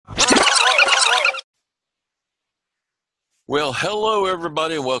Well, hello,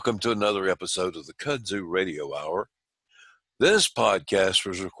 everybody, and welcome to another episode of the Kudzu Radio Hour. This podcast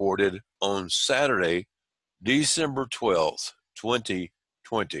was recorded on Saturday, December 12th,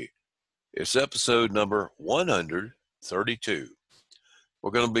 2020. It's episode number 132.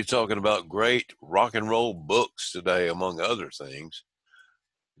 We're going to be talking about great rock and roll books today, among other things.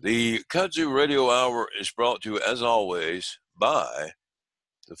 The Kudzu Radio Hour is brought to you, as always, by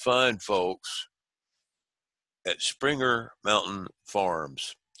the fine folks at Springer Mountain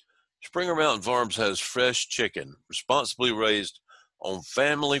Farms. Springer Mountain Farms has fresh chicken, responsibly raised on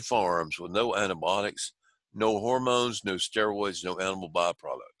family farms with no antibiotics, no hormones, no steroids, no animal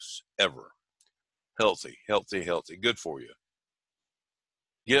byproducts, ever. Healthy, healthy, healthy. Good for you.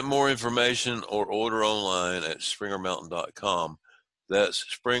 Get more information or order online at springermountain.com. That's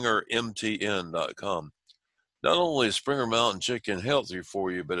springermtn.com. Not only is Springer Mountain chicken healthier for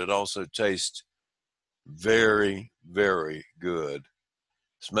you, but it also tastes very, very good.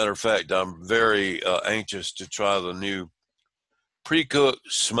 As a matter of fact, I'm very anxious to try the new pre-cooked,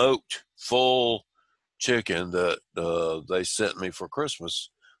 smoked, full chicken that they sent me for Christmas,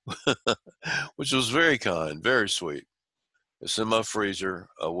 which was very kind, very sweet. It's in my freezer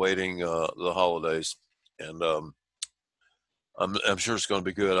awaiting the holidays, and I'm sure it's going to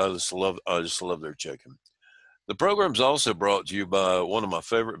be good. I just love their chicken. The program's also brought to you by one of my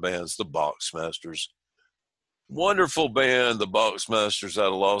favorite bands, the Boxmasters. Wonderful band, the Boxmasters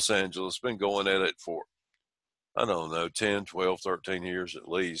out of Los Angeles. Been going at it for, 10, 12, 13 years at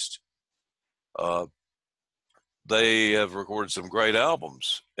least. They have recorded some great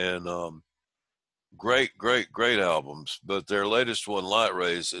albums and great albums. But their latest one, Light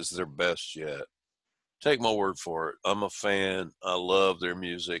Rays, is their best yet. Take my word for it. I'm a fan. I love their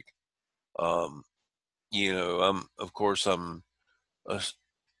music. I'm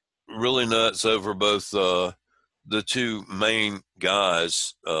really nuts over both the two main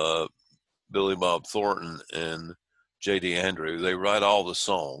guys, Billy Bob Thornton and J.D. Andrew. They write all the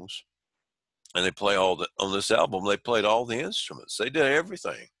songs, and they play on this album, they played all the instruments. They did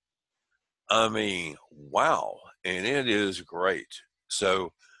everything. I mean, wow. And it is great.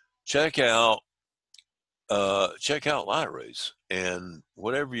 So check out Light Rays, and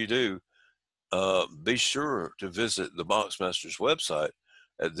whatever you do, be sure to visit the Boxmasters website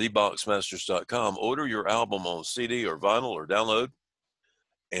at theboxmasters.com. Order your album on CD or vinyl or download,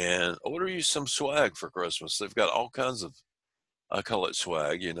 and order you some swag for Christmas. They've got all kinds of, I call it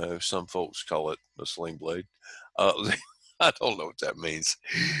swag, some folks call it a sling blade. I don't know what that means.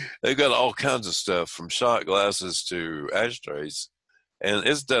 They've got all kinds of stuff, from shot glasses to ashtrays. And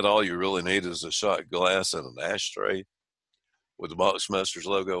isn't that all you really need, is a shot glass and an ashtray with the Boxmasters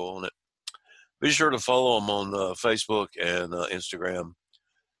logo on it? Be sure to follow them on Facebook and Instagram.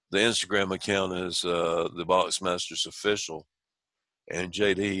 The Instagram account is the Boxmasters Official, and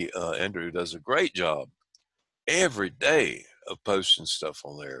JD Andrew does a great job every day of posting stuff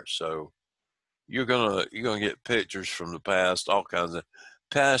on there. So you're gonna get pictures from the past, all kinds of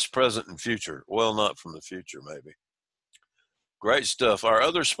past, present, and future. Well, not from the future, maybe. Great stuff. Our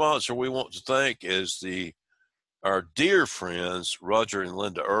other sponsor we want to thank is our dear friends Roger and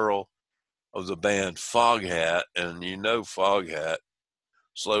Linda Earl of the band Foghat, and Foghat.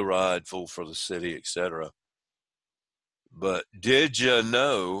 Slow Ride, Fool for the City, etc. But did you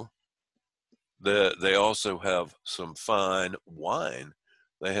know that they also have some fine wine?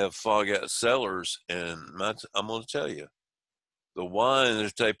 They have Foghat Cellars, and I'm going to tell you, the wine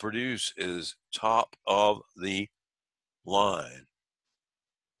that they produce is top of the line.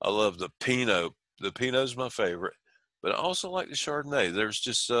 I love the Pinot. The Pinot's my favorite, but I also like the Chardonnay. There's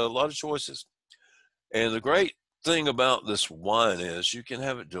just a lot of choices. And the great thing about this wine is you can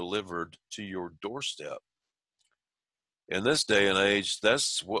have it delivered to your doorstep. In this day and age,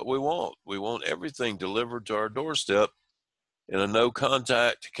 that's what we want. We want everything delivered to our doorstep in a no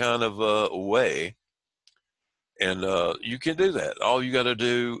contact kind of way. And you can do that. All you got to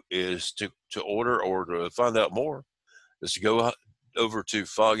do is to order or to find out more is to go over to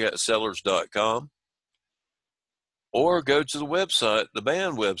foghatcellars.com or go to the website, the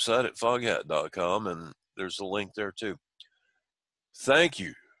band website at foghat.com, and there's a link there too. Thank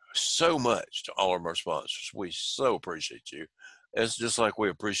you so much to all of our sponsors. We so appreciate you. It's just like we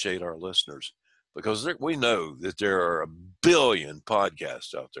appreciate our listeners, because we know that there are a billion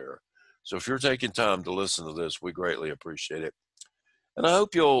podcasts out there. So if you're taking time to listen to this, we greatly appreciate it. And I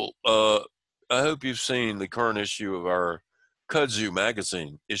hope you've seen the current issue of our Kudzu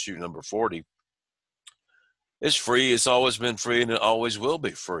magazine, issue number 40. It's free. It's always been free, and it always will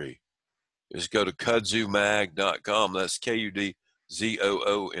be free. Just go to kudzumag.com. That's KUDZOOMAG,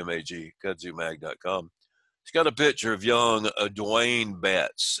 kudzumag.com. He's got a picture of young Dwayne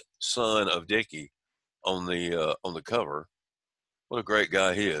Betts, son of Dickie, on the cover. What a great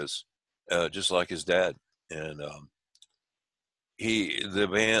guy he is, just like his dad. And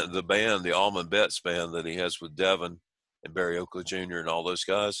the Allman Betts band that he has with Devin and Barry Oakley Jr. and all those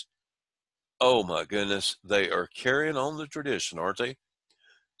guys. Oh my goodness, they are carrying on the tradition, aren't they?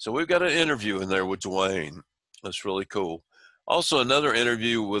 So we've got an interview in there with Dwayne. That's really cool. Also, another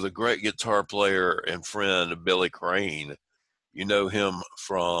interview with a great guitar player and friend, Billy Crane. You know him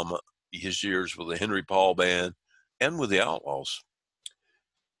from his years with the Henry Paul Band and with the Outlaws.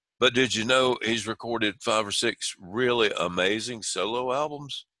 But did you know he's recorded 5 or 6 really amazing solo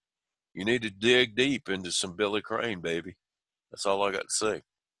albums? You need to dig deep into some Billy Crane, baby. That's all I got to say.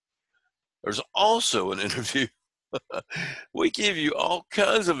 There's also an interview. We give you all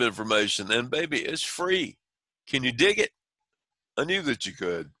kinds of information, and baby, it's free. Can you dig it? I knew that you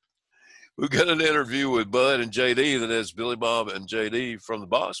could. We've got an interview with Bud and JD that has Billy Bob and JD from the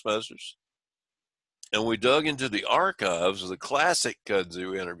Boxmasters. And we dug into the archives of the classic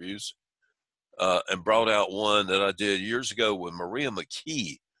kudzu interviews and brought out one that I did years ago with Maria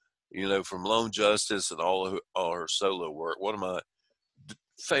McKee, you know, from Lone Justice and all her solo work. One of my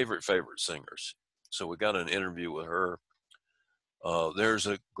favorite singers. So we got an interview with her. There's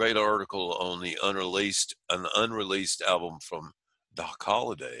a great article on an unreleased album from Doc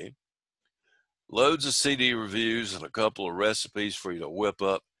Holliday. Loads of CD reviews and a couple of recipes for you to whip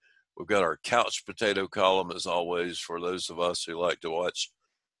up. We've got our couch potato column, as always, for those of us who like to watch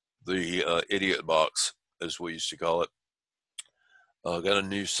the Idiot Box, as we used to call it. Got a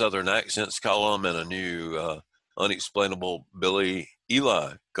new Southern Accents column and a new Unexplainable Billy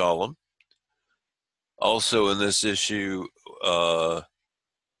Eli column. Also in this issue,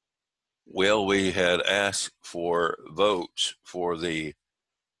 we had asked for votes for the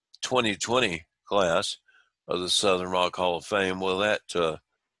 2020 class of the Southern Rock Hall of Fame. Well, that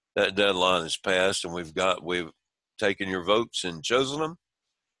deadline is passed, and we've taken your votes and chosen them.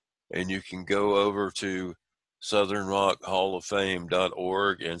 And you can go over to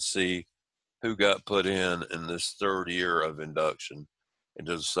southernrockhall-of-fame.org and see who got put in this third year of induction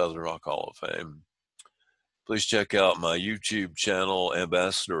into the Southern Rock Hall of Fame. Please check out my YouTube channel,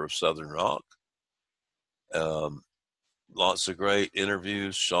 Ambassador of Southern Rock. Lots of great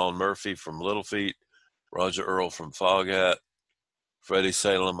interviews. Sean Murphy from Little Feat, Roger Earl from Foghat, Freddie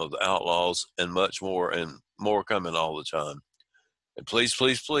Salem of the Outlaws, and much more, and more coming all the time. And please,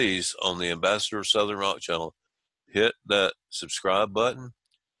 please, please, on the Ambassador of Southern Rock channel, hit that subscribe button.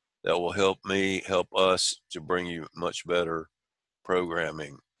 That will help us to bring you much better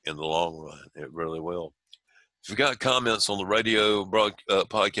programming in the long run. It really will. If you've got comments on the radio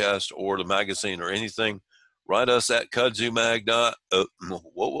podcast or the magazine or anything, write us at kudzumag. Let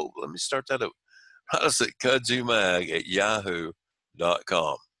me start that up. Write us at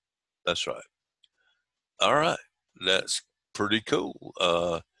kudzumag@yahoo.com. That's right. All right. That's pretty cool.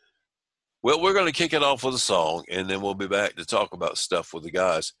 Well, we're going to kick it off with a song, and then we'll be back to talk about stuff with the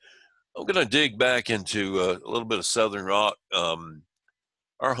guys. I'm going to dig back into a little bit of Southern rock.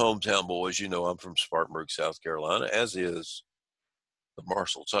 Our hometown boys, you know, I'm from Spartanburg, South Carolina, as is the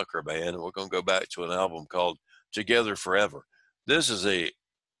Marshall Tucker Band, and we're going to go back to an album called Together Forever. This is a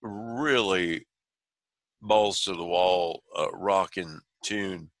really balls-to-the-wall rockin'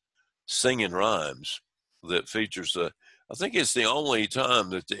 tune, singing rhymes, that features I think it's the only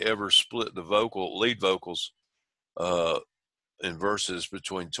time that they ever split the lead vocals in verses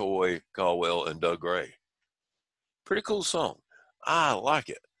between Toy Caldwell and Doug Gray. Pretty cool song. I like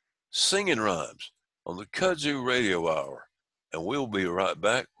it. Singing rhymes on the Kudzu Radio Hour. And we'll be right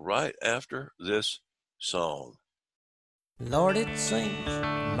back right after this song. Lord, it seems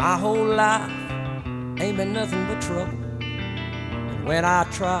my whole life ain't been nothing but trouble. And when I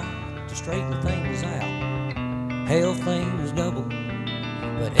try to straighten things out, hell things double.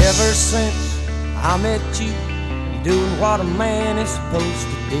 But ever since I met you, you're doing what a man is supposed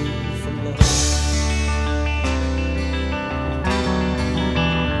to do for love.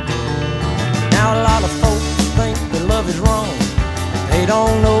 Now a lot of folks think that love is wrong, but they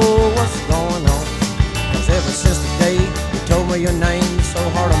don't know what's going on. 'Cause ever since the day you told me your name, so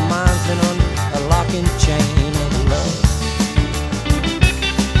heart of mine's been under a lock and chain of love.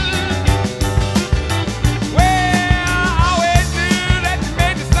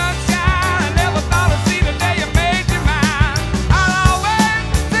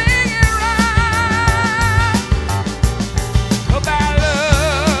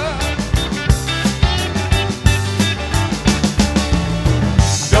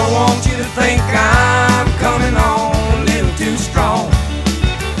 Think I'm coming on a little too strong.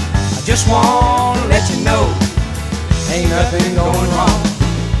 I just want to let that you know ain't nothing going wrong.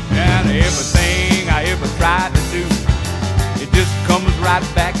 And everything I ever tried to do, it just comes right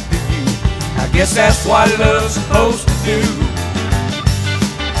back to you. I guess that's what love's supposed to do.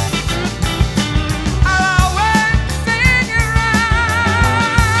 I'll always sing it right.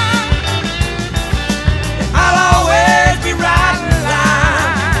 I'll always be riding the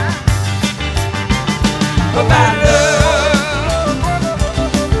line about love.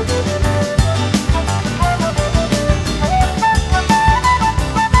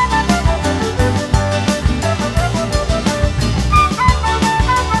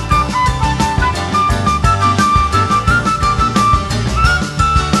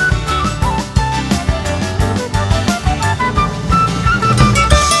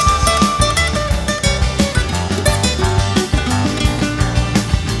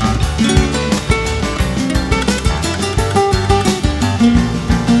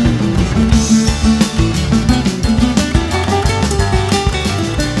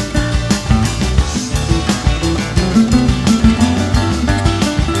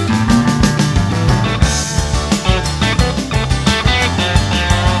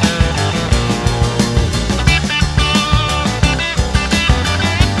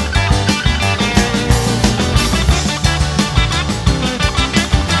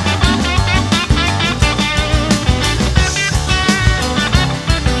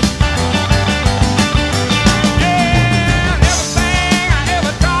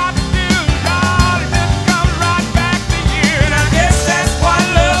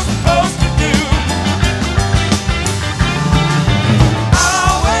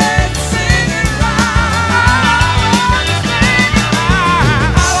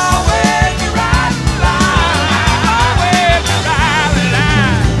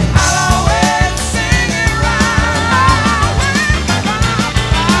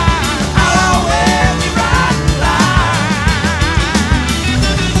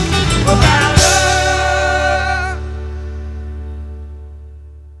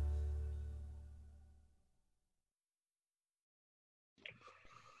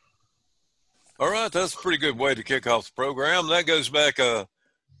 All right, that's a pretty good way to kick off the program. That goes back a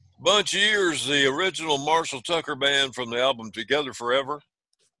bunch of years, the original Marshall Tucker Band from the album Together Forever.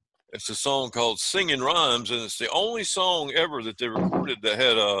 It's a song called Singing Rhymes, and it's the only song ever that they recorded that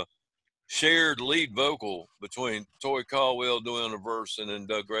had a shared lead vocal between Toy Caldwell doing a verse and then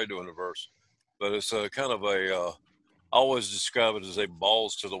Doug Gray doing a verse. But it's a kind of a, I always describe it as a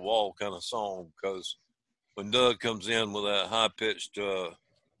balls to the wall kind of song, because when Doug comes in with that high-pitched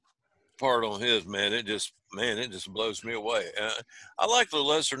part on his, it just blows me away. I like the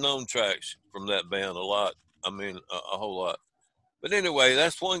lesser known tracks from that band a lot. I mean, a whole lot. But anyway,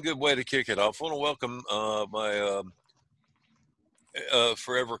 that's one good way to kick it off. I want to welcome my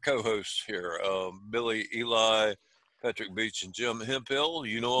forever co-hosts here, Billy, Eli, Patrick Beach, and Jim Hemphill.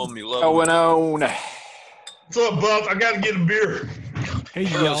 You know them, you love them. Going on. What's up, Buck? I got to get a beer. Hey,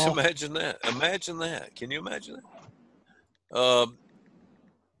 Just y'all. imagine that. Imagine that. Can you imagine that?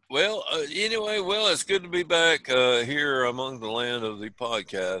 Anyway, it's good to be back here among the land of the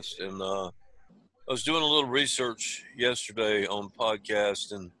podcast. And I was doing a little research yesterday on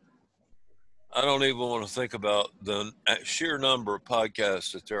podcast, and I don't even want to think about the sheer number of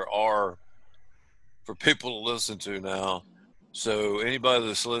podcasts that there are for people to listen to now. So anybody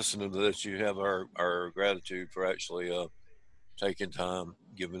that's listening to this, you have our gratitude for actually taking time,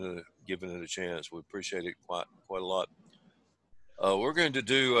 giving it a chance. We appreciate it quite a lot. We're going to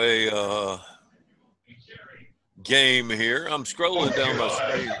do a game here. I'm scrolling down my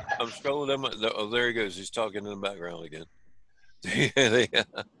screen. Oh, there he goes. He's talking in the background again.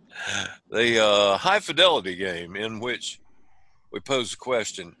 The high fidelity game, in which we pose a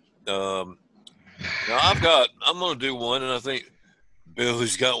question. Now I'm going to do one, and I think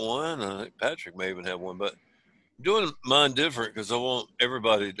Billy's got one. I think Patrick may even have one, but I'm doing mine different because I want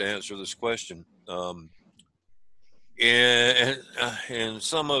everybody to answer this question. And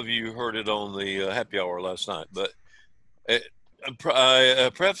some of you heard it on the happy hour last night, but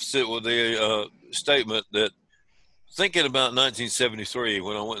I prefaced it with the statement that thinking about 1973,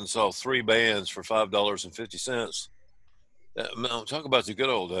 when I went and saw three bands for $5.50, I'm talking about the good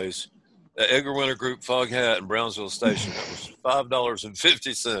old days. The Edgar Winter Group, Foghat, and Brownsville Station. That was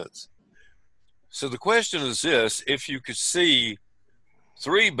 $5.50. So the question is this: if you could see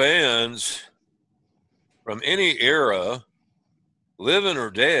three bands from any era, living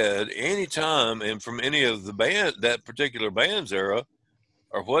or dead, anytime, and from any of the that particular band's era,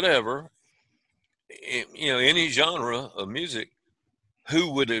 or whatever, any genre of music,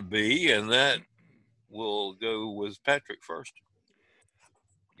 who would it be? And that will go with Patrick first.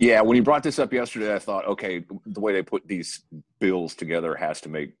 Yeah, when you brought this up yesterday, I thought, okay, the way they put these bills together has to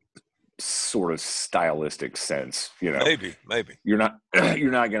make sort of stylistic sense. You know, Maybe. you're not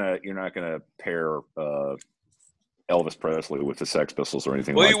gonna pair Elvis Presley with the Sex Pistols or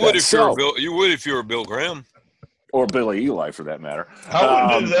anything Well, like you would that. if you were Bill Graham. Or Billy Eli, for that matter.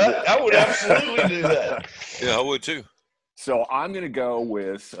 I would do that. I would absolutely do that. Yeah, I would too. So I'm going to go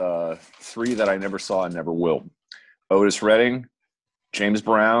with 3 that I never saw and never will: Otis Redding, James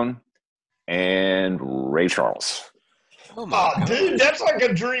Brown, and Ray Charles. Oh my God. Dude, that's like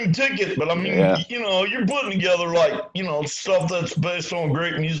a dream ticket. But I mean, you know, you're putting together like, you know, stuff that's based on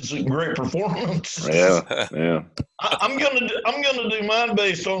great music and great performance. Yeah. I'm gonna do mine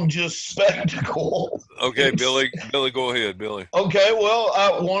based on just spectacle. Okay, Billy, go ahead, Billy. Okay,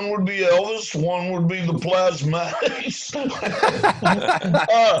 well, one would be Elvis, one would be the Plasmatics.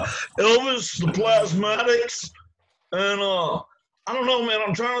 Elvis, the Plasmatics, and I don't know, man.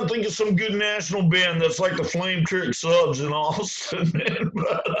 I'm trying to think of some good national band that's like the Flame Trick Subs in Austin, man.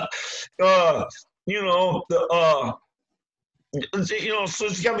 But, you know, so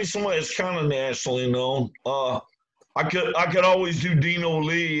it's got to be somebody that's kind of nationally known. I could always do Dino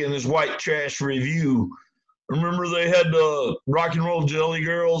Lee and his White Trash Review. Remember they had the Rock and Roll Jelly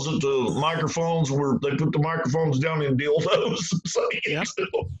Girls at the microphones where they put the microphones down in dildos. So,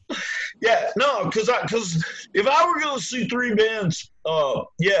 because if I were going to see 3 bands, for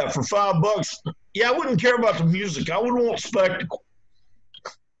 $5, I wouldn't care about the music. I would want spectacle.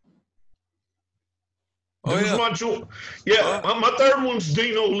 Oh, That was my choice. Yeah, my third one's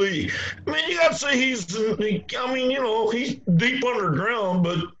Dino Lee. I mean, you got to say he's deep underground,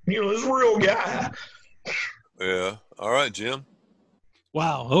 but, you know, he's a real guy. Yeah. All right, Jim.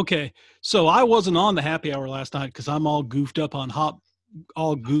 Wow. Okay. So I wasn't on the happy hour last night because I'm all goofed up on hopped up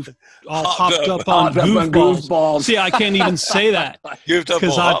on goofballs. See, I can't even say that. Goofed up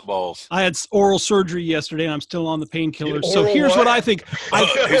on hot balls. I had oral surgery yesterday and I'm still on the painkillers. So here's what I think.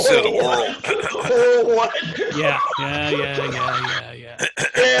 He said oral. What? Yeah.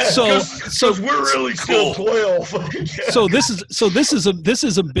 So we're really still 12. So this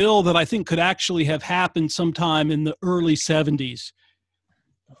is a bill that I think could actually have happened sometime in the early 70s.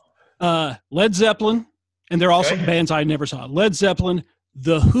 Led Zeppelin, and they're also bands I never saw. Led Zeppelin,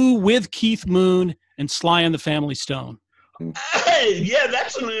 The Who with Keith Moon, and Sly and the Family Stone. Hey, yeah,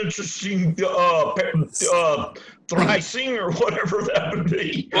 that's an interesting thricing or whatever that would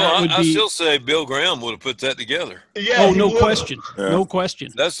be. Well, I still say Bill Graham would have put that together. Yeah. Oh, no question. Yeah. No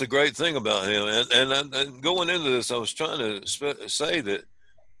question. That's the great thing about him. And going into this, I was trying to say that,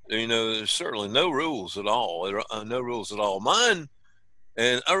 you know, there's certainly no rules at all. There are no rules at all. Mine,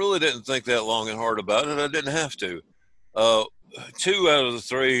 and I really didn't think that long and hard about it. I didn't have to. 2 out of the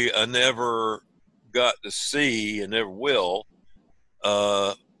 3 I never got to see and never will.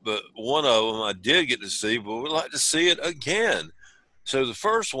 But one of them I did get to see, but would like to see it again. So the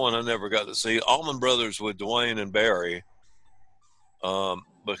first one I never got to see, Allman Brothers with Duane and Barry,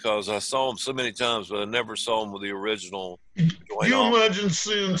 because I saw them so many times, but I never saw them with the original Duane. You imagine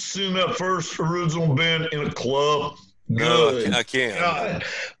seeing that first original band in a club? Good. No, I can't. God.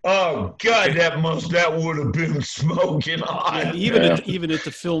 Oh God, that would have been smoking hot. Yeah, even at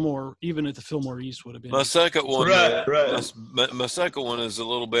the Fillmore East would have been. My second one, right. My second one is a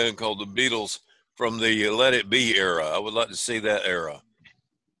little band called the Beatles from the Let It Be era. I would like to see that era.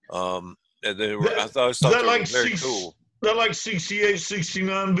 And they were, I thought they were very cool. That like 68,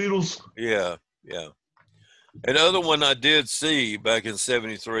 69 Beatles. Yeah. Another one I did see back in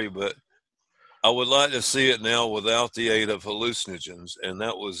 '73, but I would like to see it now without the aid of hallucinogens, and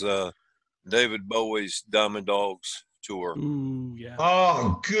that was David Bowie's Diamond Dogs tour. Ooh, yeah.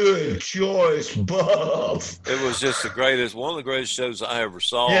 Oh, good choice, Buff. It was just one of the greatest shows I ever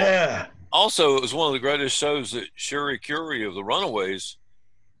saw. Yeah. Also, it was one of the greatest shows that Sherry Curie of the Runaways,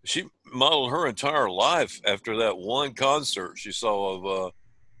 she modeled her entire life after that one concert she saw of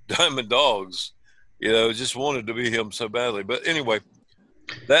Diamond Dogs. You know, just wanted to be him so badly. But anyway,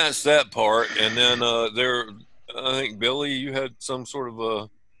 that's that part. And then I think, Billy, you had some sort of a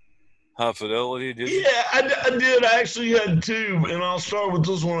high fidelity, did you? Yeah, I did. I actually had 2, and I'll start with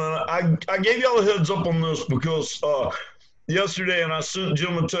this one. I gave y'all a heads up on this because yesterday, and I sent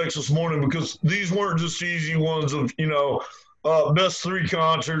Jim a text this morning because these weren't just easy ones of, you know, best 3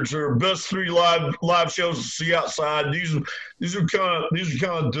 concerts or best 3 live shows to see outside. These are kind of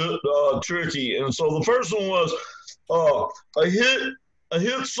tricky. And so the first one was a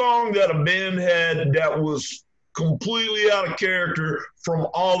hit song that a band had that was completely out of character from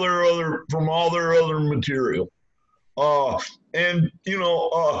all their other material. And you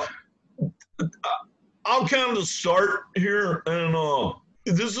know, I'll kind of start here, and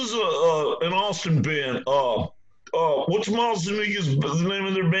this is an Austin band. What's the name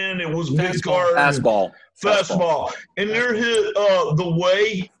of their band? It was Big Car. Fastball. And their hit, The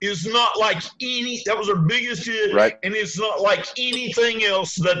Way, is not like that was their biggest hit, right? And it's not like anything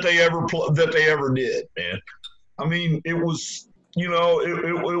else that they ever did, man. I mean, it was, it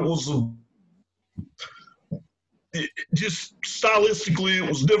was just stylistically, it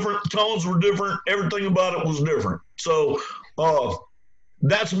was different. Tones were different. Everything about it was different. So,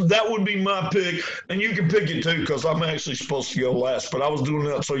 that would be my pick, and you can pick it too because I'm actually supposed to go last. But I was doing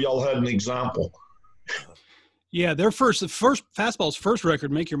that so y'all had an example. Yeah, Fastball's first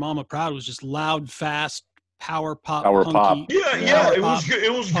record, "Make Your Mama Proud," was just loud, fast, power pop. Yeah, it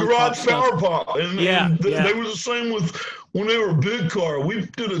was garage power pop, and they were the same with when they were Big Car. We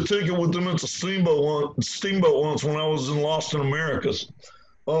did a ticket with them at the Steamboat once when I was in Lost in Americas.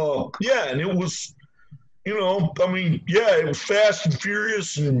 And it was. It was fast and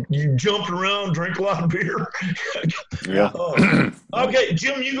furious, and you jumped around, drank a lot of beer. Yeah. Okay,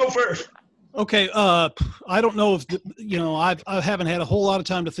 Jim, you go first. Okay. I don't know if I haven't had a whole lot of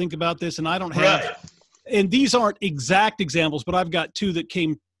time to think about this, and I don't have. Right. And these aren't exact examples, but I've got two that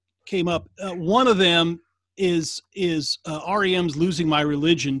came up. One of them is REM's "Losing My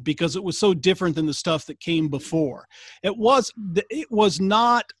Religion" because it was so different than the stuff that came before. It was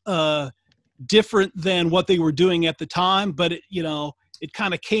not different than what they were doing at the time, but it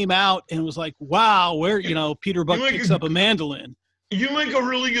kind of came out and was like, wow, where Peter Buck picks up a mandolin. You make a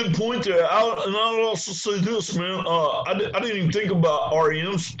really good point there. I'll also say this, man. I didn't even think about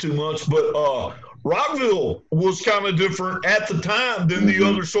REMs too much, but Rockville was kind of different at the time than the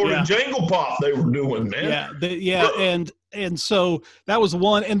other sort of jangle pop they were doing, man. And so that was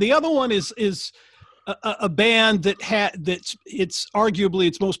one, and the other one is a band that's arguably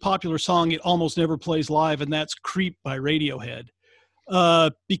its most popular song. It almost never plays live, and that's "Creep" by Radiohead,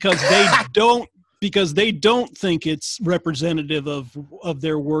 because they don't think it's representative of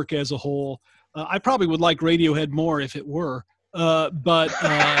their work as a whole. I probably would like Radiohead more if it were, but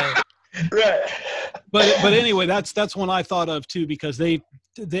anyway, that's one I thought of too, because they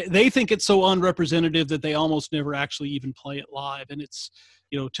think it's so unrepresentative that they almost never actually even play it live, and it's.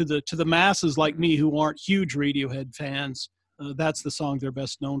 To the masses like me who aren't huge Radiohead fans, that's the song they're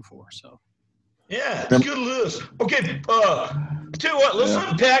best known for. So, yeah, it's a good list. Okay, tell you what, let's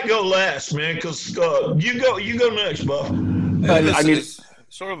let Pat go last, man, because you go next, Buff. I need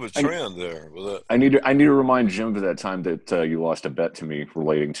sort of a trend there with it. I need to remind Jim of that time that you lost a bet to me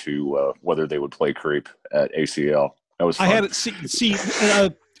relating to whether they would play Creep at ACL. That was fun. I had it. See,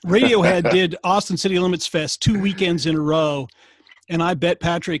 Radiohead did Austin City Limits Fest 2 weekends in a row. And I bet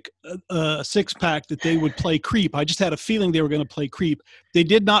Patrick a six-pack that they would play Creep. I just had a feeling they were going to play Creep. They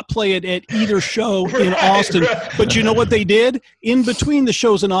did not play it at either show in Austin. Right. But you know what they did? In between the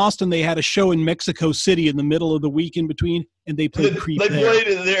shows in Austin, they had a show in Mexico City in the middle of the week in between, and they played Creep there. They played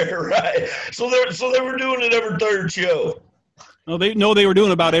it there, right. So they were doing it every third show. No, they were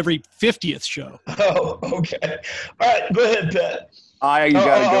doing about every 50th show. Oh, okay. All right, go ahead, Pat. You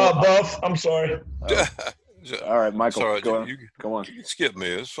got to go. Buff, I'm sorry. All right, Michael, sorry, go on. You can skip me.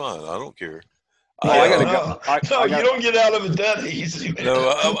 It's fine. I don't care. I gotta go. You don't get out of it that easy.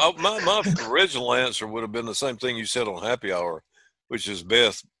 No, my original answer would have been the same thing you said on Happy Hour, which is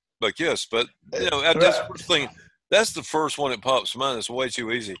Beth. But yes, that's the first thing. That's the first one that pops to mind. It's way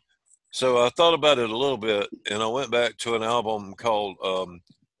too easy. So I thought about it a little bit, and I went back to an album called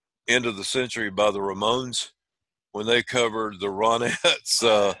 "End of the Century" by the Ramones when they covered the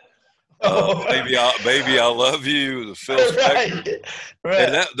Ronettes. Baby, I love you. The Phil Spector, right.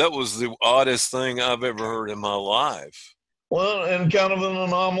 And that was the oddest thing I've ever heard in my life. Well, and kind of an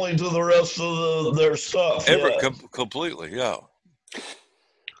anomaly to the rest of their stuff. Completely, yeah.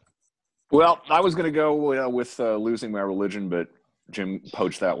 Well, I was going to go with "Losing My Religion," but Jim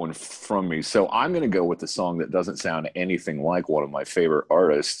poached that one from me. So I'm going to go with the song that doesn't sound anything like one of my favorite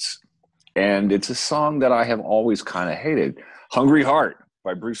artists, and it's a song that I have always kind of hated, "Hungry Heart"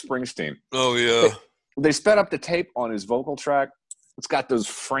 by Bruce Springsteen. Oh, yeah. They sped up the tape on his vocal track. It's got those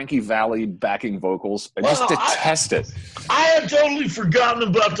Frankie Valli backing vocals. I just detest it. I had totally forgotten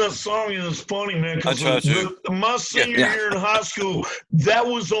about that song, and it's funny, man, because my senior year in high school, that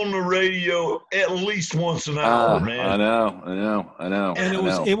was on the radio at least once an hour, man. I know.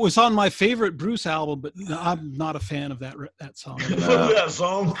 And it was on my favorite Bruce album, but I'm not a fan of that song. That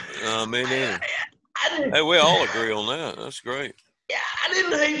song? Me neither. Hey, we all agree on that. That's great. Yeah, I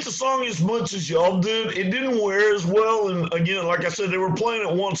didn't hate the song as much as y'all did. It didn't wear as well. And again, like I said, they were playing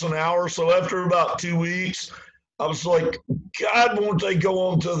it once an hour. So after about 2 weeks, I was like, God, won't they go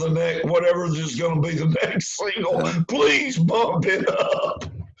on to the next, whatever is going to be the next single? Please bump it up.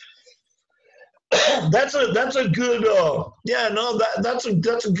 That's a good that's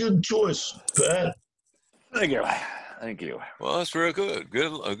a good choice, Pat. Thank you. Well, that's real good.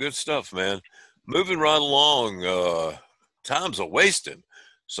 Good stuff, man. Moving right along, time's a wasting.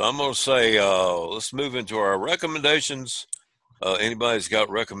 So I'm going to say, let's move into our recommendations. Anybody's got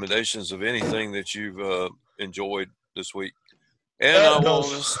recommendations of anything that you've enjoyed this week? And I will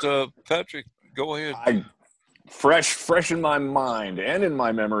just, Patrick, go ahead. Fresh in my mind and in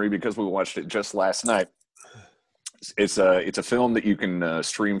my memory because we watched it just last night. It's a film that you can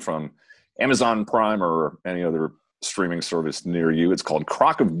stream from Amazon Prime or any other streaming service near you. It's called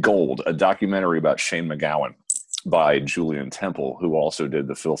Crock of Gold, a documentary about Shane MacGowan by Julian Temple, who also did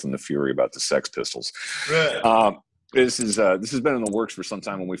The Filth and the Fury about the Sex Pistols. Right. This has been in the works for some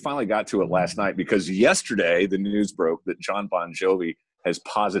time, and we finally got to it last night because yesterday the news broke that John Bon Jovi has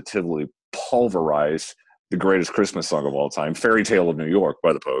positively pulverized the greatest Christmas song of all time, Fairy Tale of New York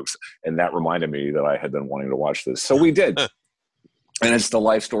by the Pogues. And that reminded me that I had been wanting to watch this. So we did. And it's the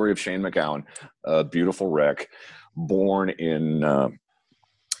life story of Shane MacGowan, a beautiful wreck, born in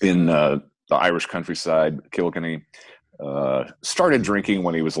the Irish countryside, Kilkenny. Started drinking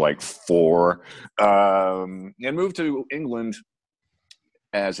when he was like 4, and moved to England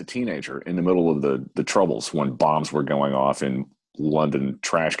as a teenager in the middle of the Troubles when bombs were going off in London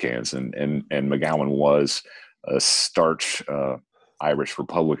trash cans, and MacGowan was a starch Irish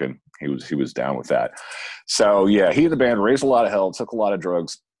Republican. He was down with that. So yeah, he and the band raised a lot of hell, took a lot of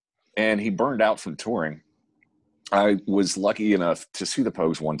drugs, and he burned out from touring. I was lucky enough to see the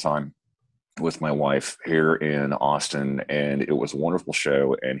Pogues one time with my wife here in Austin, and it was a wonderful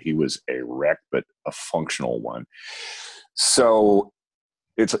show, and he was a wreck, but a functional one. So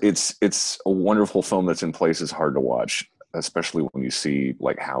it's a wonderful film that's in places hard to watch, especially when you see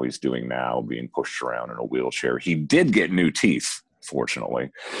like how he's doing now, being pushed around in a wheelchair. He did get new teeth,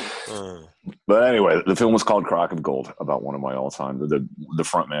 fortunately. But anyway, the film was called Crock of Gold, about one of my all-time, the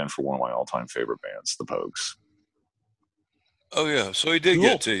front man for one of my all-time favorite bands, the Pogues. Oh yeah, so he did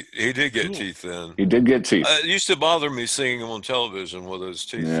get teeth. He did get teeth then. He did get teeth. It used to bother me seeing him on television with those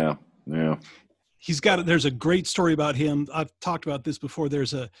teeth. Yeah. There's a great story about him. I've talked about this before.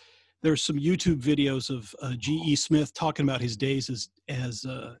 There's some YouTube videos of G.E. Smith talking about his days as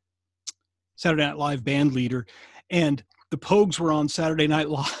Saturday Night Live band leader, and the Pogues were on Saturday Night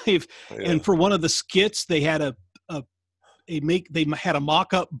Live, and for one of the skits they had a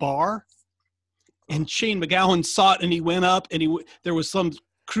mock-up bar. And Shane MacGowan saw it, and he went up, and there was some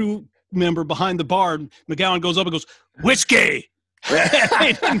crew member behind the bar. And MacGowan goes up and goes, "Whiskey!"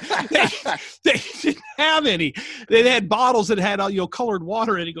 they didn't have any. They had bottles that had colored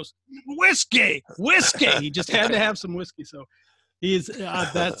water, and he goes, "Whiskey!" He just had to have some whiskey. So he's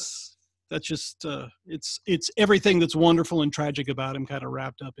that's just it's everything that's wonderful and tragic about him kind of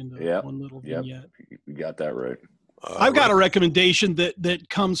wrapped up into one little vignette. You got that right. I've got a recommendation that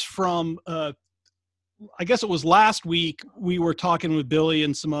comes from. I guess it was last week we were talking with Billy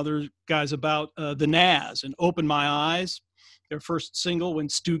and some other guys about the Nazz and Open My Eyes, their first single when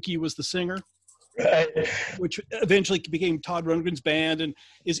Stookie was the singer, right, which eventually became Todd Rundgren's band and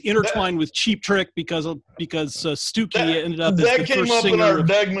is intertwined with Cheap Trick because Stookie ended up as the first singer. That came up in our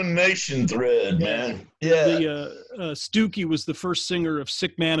Degman Nation thread, man. Yeah. Stookie was the first singer of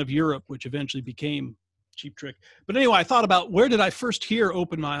Sick Man of Europe, which eventually became Cheap Trick. But anyway, I thought about where did I first hear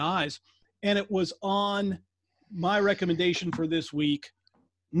Open My Eyes? And it was on my recommendation for this week,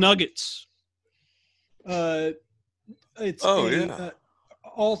 Nuggets. It's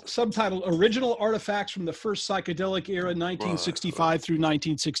all subtitled Original Artifacts from the First Psychedelic Era, 1965 through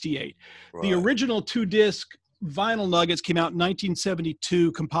 1968. Right. The original 2-disc vinyl Nuggets came out in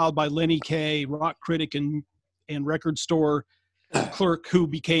 1972, compiled by Lenny Kaye, rock critic and record store clerk who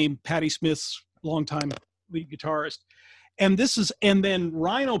became Patti Smith's longtime lead guitarist. And then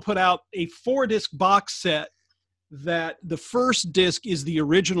Rhino put out a 4-disc box set that the first disc is the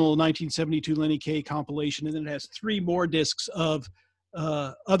original 1972 Lenny Kaye compilation, and then it has 3 more discs of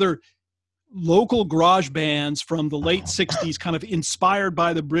other local garage bands from the late 60s, kind of inspired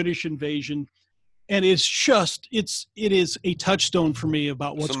by the British invasion. And it is a touchstone for me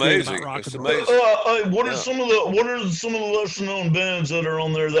about what's great about rock and roll. What are some of the lesser known bands that are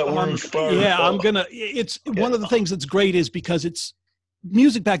on there that were inspired? Yeah, it's one of the things that's great is because it's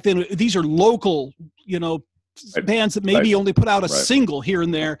music back then. These are local, bands that maybe only put out a single here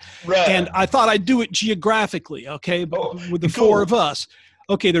and there. Right. And I thought I'd do it geographically, with the 4 of us.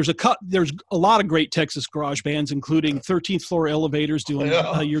 Okay, there's a lot of great Texas garage bands, including 13th Floor Elevators doing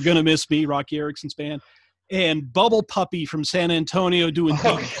You're Gonna Miss Me, Rocky Erickson's band. and Bubble Puppy from San Antonio doing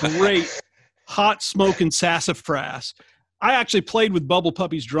the great hot smoking sassafras. I actually played with Bubble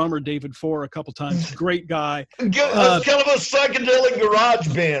Puppy's drummer, David Four, a couple times. Great guy. It's kind of a psychedelic garage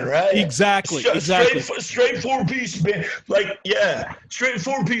band, right? Exactly. Straight 4-piece band. Like, yeah, straight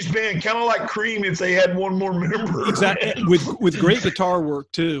 4-piece band, kind of like Cream if they had one more member. Exactly. With great guitar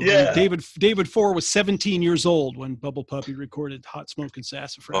work, too. Yeah. David Four was 17 years old when Bubble Puppy recorded Hot Smokin'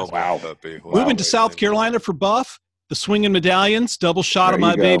 Sassafras. Oh, wow. Puppy. Wow. Moving to South Carolina for Buff. The Swingin' Medallions, Double Shot of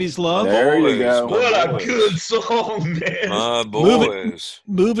My Baby's Love. There you go. What a good song, man. My boys.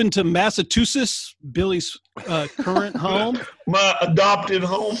 Moving to Massachusetts, Billy's current home. My adopted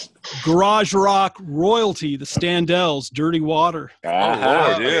home. Garage rock royalty, the Standells, Dirty Water. Oh,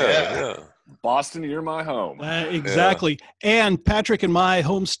 Lord, yeah. Boston, you're my home. Exactly. Yeah. And Patrick and my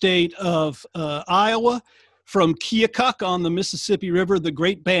home state of Iowa, from Keokuk on the Mississippi River, the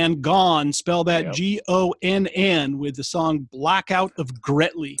great band Gone, spell that Gonn, with the song Blackout of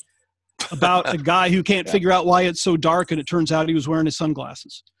Gretley, about a guy who can't figure out why it's so dark, and it turns out he was wearing his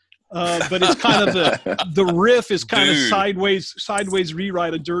sunglasses. But it's kind of the riff is kind of sideways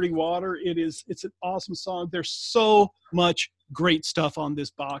rewrite of Dirty Water. It's an awesome song. There's so much great stuff on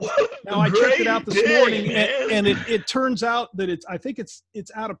this box. Now I checked it out this morning, and it turns out that I think it's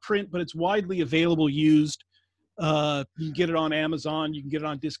out of print, but it's widely available used. You can get it on Amazon. You can get it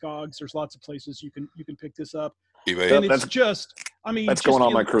on Discogs. There's lots of places you can pick this up. eBay. And it's just, I mean, that's going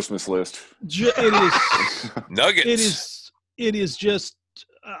on my Christmas list. It is Nuggets. It is just.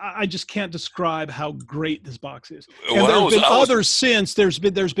 I just can't describe how great this box is. And Well, there's been others since. There's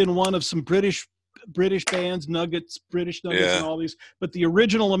been one of some British bands, British Nuggets, and all these. But the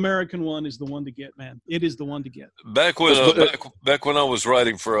original American one is the one to get, man. It is the one to get. Back when I was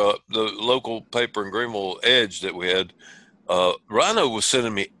writing for the local paper in Greenville, Edge, that we had, Rhino was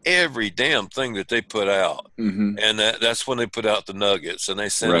sending me every damn thing that they put out, and that's when they put out the Nuggets, and they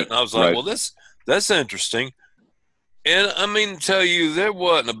sent it, and I was like, well, that's interesting. And I mean, tell you, there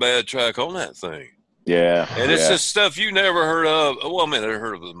wasn't a bad track on that thing. Yeah. And it's just stuff you never heard of. Well, I mean, I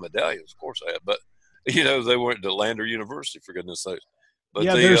heard of the Medallions, of course I had, but they weren't at Lander University, for goodness sakes. But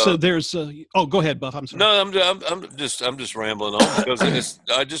oh, go ahead, Buff. I'm sorry. No, I'm just rambling on because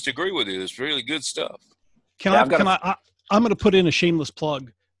I just agree with you. It's really good stuff. I'm going to put in a shameless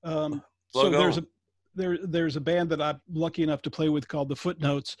plug. There's a band that I'm lucky enough to play with called the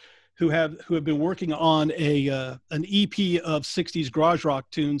Footnotes, who have been working on an EP of 60s garage rock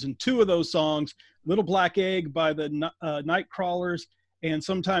tunes, and two of those songs, Little Black Egg by the Nightcrawlers and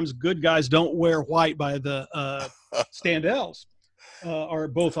Sometimes Good Guys Don't Wear White by the Standells, are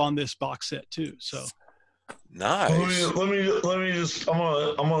both on this box set too. So nice. Let me just I'm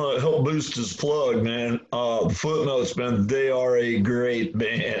gonna help boost his plug, man. The Footnotes, man, they are a great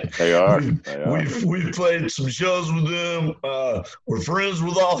band. They are. We've played some shows with them. We're friends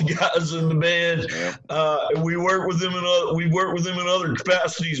with all the guys in the band. Yeah. We work with them in other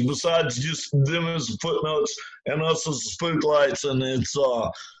capacities besides just them as the Footnotes and us as the Spooklights. And it's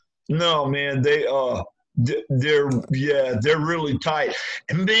no, man, they're really tight.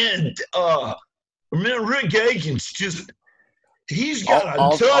 And man, Rick Akins he's got a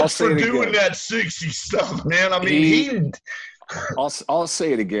touch for doing that 60s stuff, man. I mean, I'll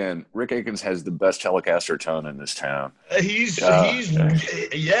say it again. Rick Akins has the best Telecaster tone in this town.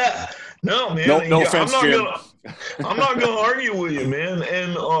 No, man. No offense, Jim. I'm not gonna argue with you, man.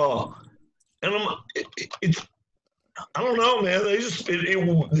 And I don't know, man. They just he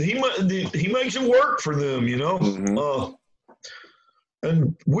makes it work for them, you know. Mm-hmm.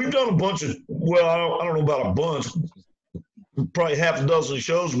 And we've done a bunch of, well, I don't know about a bunch, probably half a dozen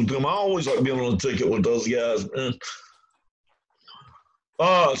shows with them. I always like being on a ticket with those guys, man.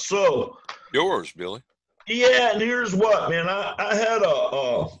 So yours, Billy. Yeah, and here's what, man. I had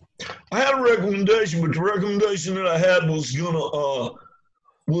a recommendation, but the recommendation that I had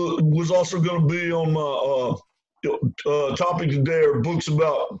was also gonna be on my topic today, or books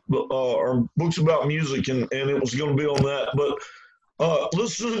about music, and it was gonna be on that, but.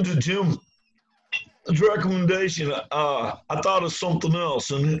 Listening to Jim's recommendation, I thought of something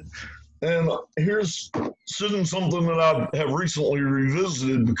else, and here's something that I have recently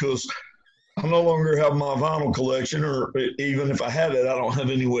revisited because I no longer have my vinyl collection, or even if I have it, I don't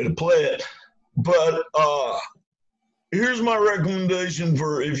have any way to play it. But here's my recommendation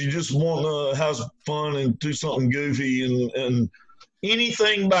for if you just want to have fun and do something goofy, and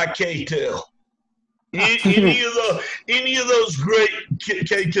anything by K-Tel. Any of those great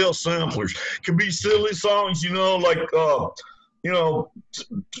K-Tel samplers. Could be silly songs, you know, like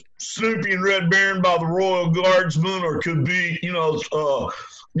Snoopy and Red Baron by the Royal Guardsmen, or could be,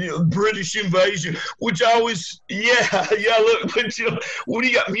 British Invasion, which I always, look, but what do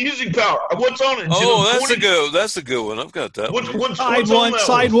you got? Music Power. What's on it? Oh, that's a good one. I've got that one.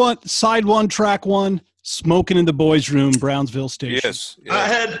 Side one, track one. Smoking in the Boys' Room, Brownsville Station. Yes. I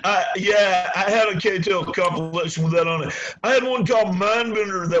had a KTEL compilation with that on it. I had one called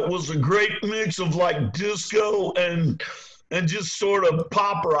Mindbender that was a great mix of like disco and just sort of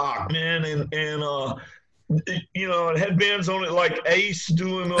pop rock, man, and it had bands on it like Ace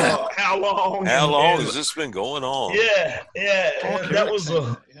doing How Long. How long has this been going on? Yeah. That was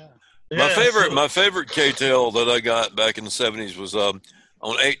my favorite KTEL that I got back in the 70s was on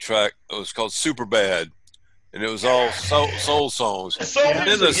 8-track. It was called Super Bad, and it was all soul songs. And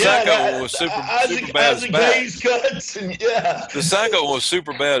then the second one was Super Bad is back. The second one was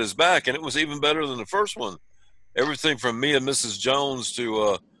Super Bad is back, and it was even better than the first one. Everything from Me and Mrs. Jones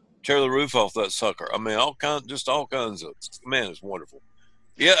to Tear the Roof Off That Sucker. I mean, all kinds of, man, it's wonderful.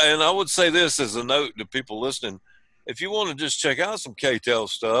 Yeah, and I would say this as a note to people listening: if you want to just check out some KTEL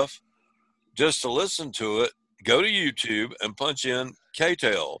stuff, just to listen to it, go to YouTube and punch in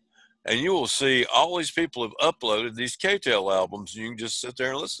KTEL, and you will see all these people have uploaded these KTEL albums. And you can just sit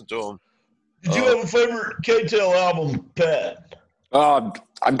there and listen to them. Did you have a favorite KTEL album, Pat?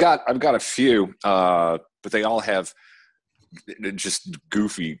 I've got a few, but they all have just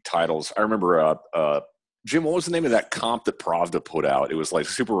goofy titles. I remember, Jim, what was the name of that comp that Pravda put out? It was like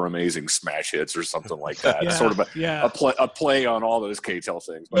Super Amazing Smash Hits or something like that. Sort of a play on all those KTEL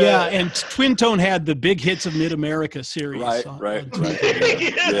things. But, and Twin Tone had the Big Hits of Mid-America series. Right.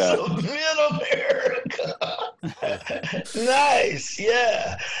 Hits of Mid-America. Nice,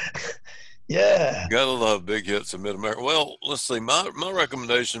 yeah. Gotta love Big Hits of Mid-America. Well, let's see. My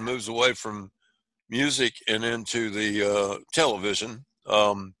recommendation moves away from music and into the television.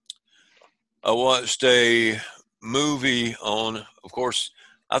 I watched a movie on, of course,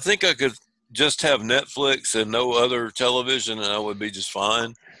 I think I could just have Netflix and no other television and I would be just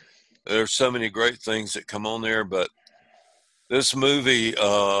fine. There's so many great things that come on there, but this movie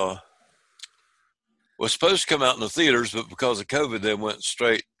was supposed to come out in the theaters, but because of COVID, they went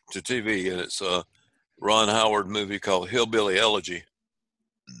straight to TV, and it's a Ron Howard movie called Hillbilly Elegy.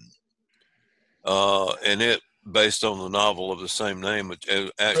 And it based on the novel of the same name. Which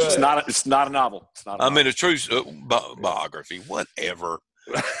actually, it's not a novel. It's not. I mean, a true biography, whatever.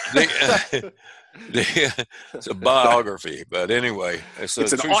 It's a biography, but anyway, it's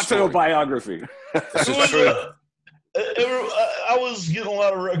an autobiography. It's true. I was getting a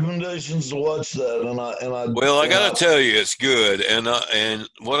lot of recommendations to watch that, and I. Well, I got to tell you, it's good, and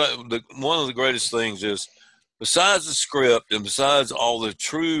one of the greatest things is, besides the script and besides all the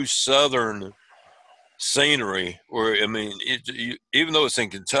true Southern scenery, where I mean, even though it's in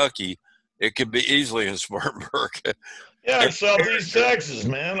Kentucky, it could be easily in Spartanburg. Yeah, Southeast Texas,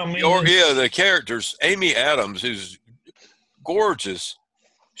 man. I mean, the characters. Amy Adams, who's gorgeous,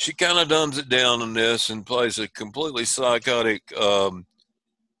 she kind of dumbs it down in this and plays a completely psychotic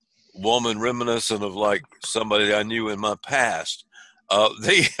woman, reminiscent of like somebody I knew in my past. But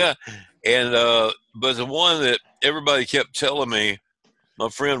the one that everybody kept telling me, my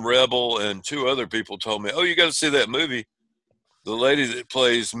friend Rebel and two other people told me, "Oh, you got to see that movie. The lady that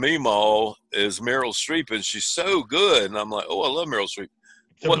plays Meemaw is Meryl Streep, and she's so good." And I'm like, "Oh, I love Meryl Streep."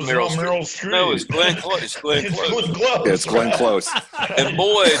 What Meryl Streep? No, it's Glenn Close. It's Glenn Close. It's Glenn Close. And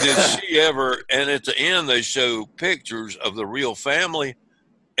boy, did she ever! And at the end, they show pictures of the real family,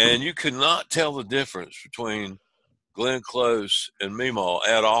 and you could not tell the difference between Glenn Close and Meemaw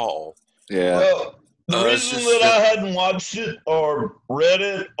at all. Yeah. Well, the reason that I hadn't watched it or read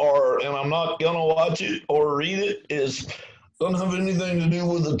it, and I'm not gonna watch it or read it, is doesn't have anything to do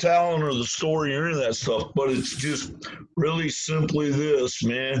with the talent or the story or any of that stuff, but it's just really simply this,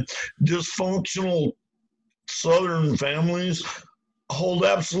 man. Dysfunctional Southern families hold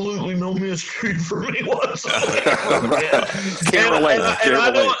absolutely no mystery for me whatsoever, man.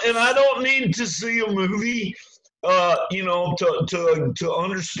 And I don't need to see a movie, to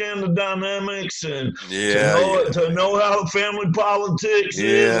understand the dynamics and to know how family politics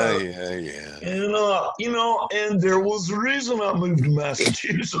is. And there was a reason I moved to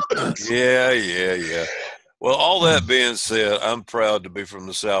Massachusetts. Yeah. Well, all that being said, I'm proud to be from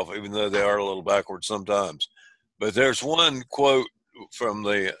the South, even though they are a little backwards sometimes. But there's one quote from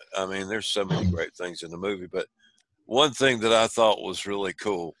there's so many great things in the movie, but one thing that I thought was really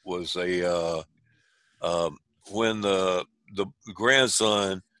cool was when the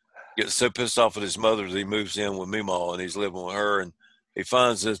grandson gets so pissed off at his mother that he moves in with Meemaw and he's living with her, and he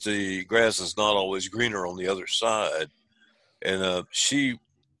finds that the grass is not always greener on the other side. and she,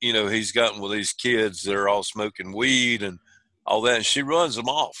 you know, he's gotten with these kids that are all smoking weed and all that, and she runs them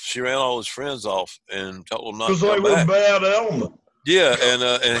off. She ran all his friends off and told them not to Because they come were back. bad element. Yeah,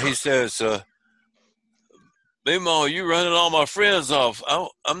 and he says, Meemaw, you running all my friends off.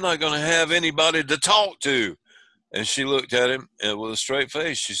 I'm not going to have anybody to talk to. And she looked at him, and with a straight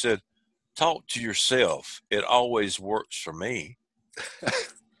face, she said, talk to yourself. It always works for me.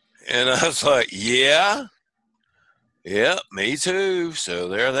 And I was like, yeah, me too. So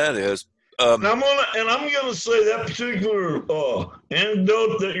there that is. And I'm gonna say that particular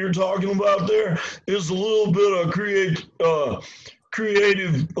anecdote that you're talking about there is a little bit of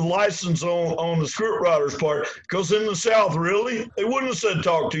creative license on the scriptwriter's part, because in the South, really, they wouldn't have said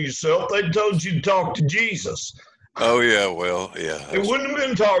talk to yourself. They told you to talk to Jesus. Oh yeah, well, yeah. It wouldn't have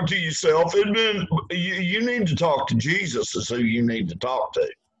been talk to yourself. It'd been you need to talk to Jesus is who you need to talk to.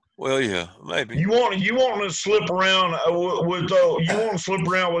 Well, yeah, maybe. You want to slip around with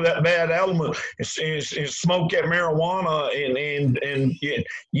that bad element and smoke that marijuana and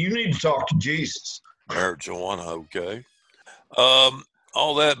you need to talk to Jesus. Marijuana, okay.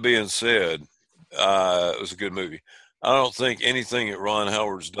 All that being said, it was a good movie. I don't think anything that Ron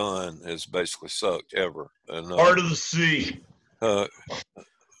Howard's done has basically sucked ever. And, Heart of the Sea. Well,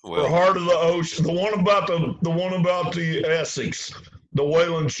 The Heart of the Ocean. The one about the Essex, the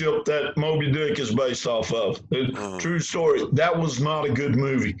whaling ship that Moby Dick is based off of. True story. That was not a good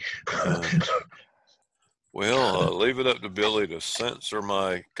movie. Leave it up to Billy to censor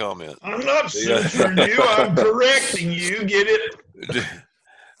my comment. I'm not censoring you. I'm correcting you. Get it?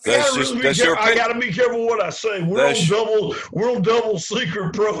 That's your I got to be careful what I say. We're on double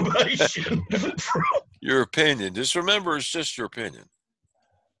secret probation. Your opinion. Just remember, it's just your opinion.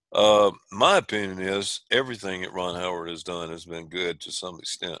 My opinion is everything that Ron Howard has done has been good to some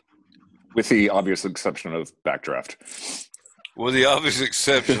extent, with the obvious exception of Backdraft. With the obvious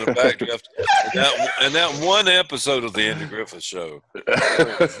exception of Backdraft, and that one episode of the Andy Griffith Show.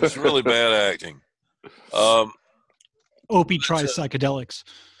 It's really bad acting. Opie tries psychedelics.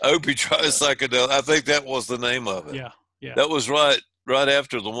 Opie tries psychedelics. I think that was the name of it. Yeah. That was right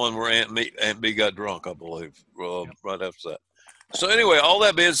after the one where Aunt B got drunk, I believe. Right after that. So anyway, all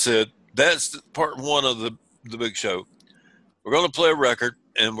that being said, that's part one of the big show. We're going to play a record,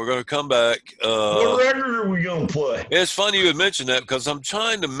 and we're going to come back. What record are we going to play? It's funny you would mention that because I'm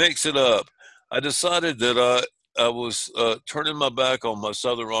trying to mix it up. I decided that I was turning my back on my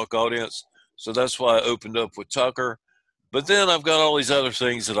Southern rock audience, so that's why I opened up with Tucker. But then I've got all these other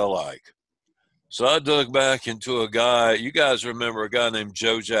things that I like. So I dug back into a guy. You guys remember a guy named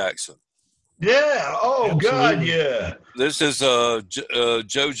Joe Jackson? Yeah. Oh, Absolutely. God, yeah. This is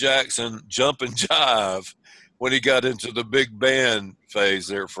Joe Jackson Jump and Jive when he got into the big band phase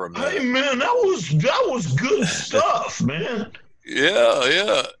there for a minute. Hey, man, that was good stuff, man.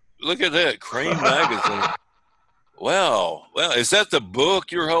 Yeah. Look at that, Cream Magazine. Wow. Is that the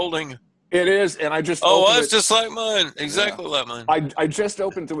book you're holding? It is, and I just it's just like mine, exactly like mine. I just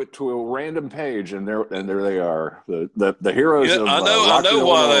opened to a random page, and there they are, the heroes. Yeah, of, I know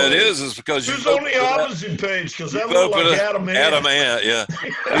why that is because Who's on the opposite page? Because that looks like Adam Ant. Adam Ant, yeah.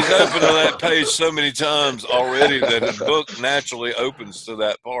 He's opened to that page so many times already that his book naturally opens to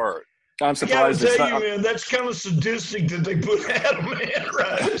that part. I'm surprised. I gotta tell you, man, that's kind of sadistic that they put Adam Ant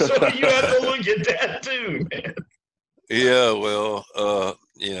right. So you have to look at that too, man. Yeah, well,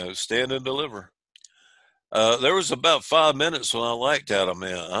 stand and deliver. There was about 5 minutes when I liked Adam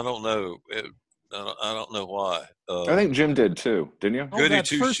Ant. I don't know. I don't know why. I think Jim did too, didn't you? Goody that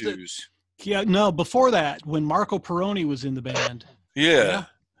Two first- Shoes. Yeah, no, before that, when Marco Peroni was in the band. Yeah.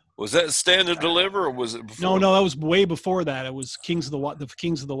 Was that Stand and Deliver, or was it before? No, that was way before that. It was Kings of the Wild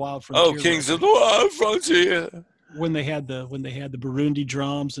Frontier. Oh, Kings of the Wild Frontier. When they had the Burundi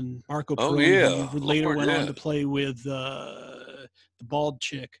drums, and Marco Oh, Peroni yeah. who later Lord, went yeah. on to play with the bald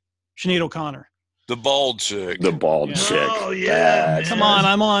chick, Sinead O'Connor. The bald chick. The bald Yeah. chick. Oh, yeah, man. Come on,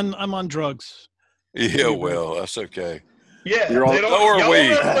 I'm on drugs. Yeah, well, that's okay. Yeah, You're all- they don't, so are y'all, we.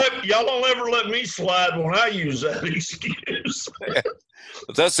 y'all don't ever let me slide when I use that excuse.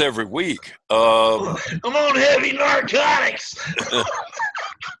 But that's every week. I'm on heavy narcotics.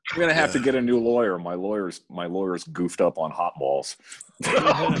 I'm gonna have to get a new lawyer. My lawyer's goofed up on hot balls.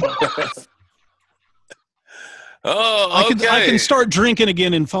 Oh, okay. I can start drinking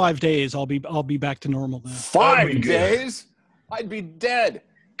again in 5 days. I'll be back to normal then. 5 That'd be good. days? I'd be dead.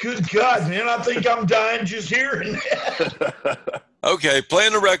 Good God, man, I think I'm dying just hearing that. Okay,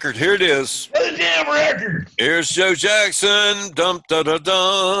 playing the record. Here it is. The damn record. Here's Joe Jackson. Dum da da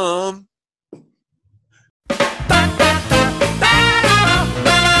dum.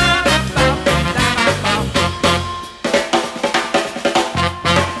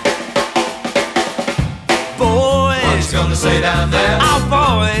 say down there? Oh,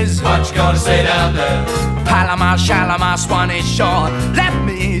 boys. What you gonna say down there? Palomar, Shalimar, Swanee Shore. Let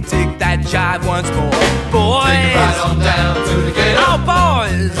me take that jive once more. Boys. Take a ride on down to the gate. Oh,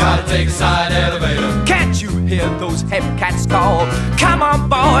 boys. Gotta take a side elevator. Can't you hear those hep cats call? Come on,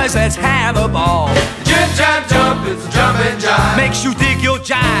 boys, let's have a ball. Jim jam jump, it's a jumping jive. Makes you dig your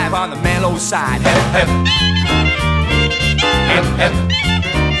jive on the mellow side. Hep, hep. Hep, hep.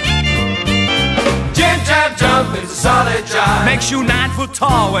 Jim jam jump, it's a solid jive. Makes you 9 foot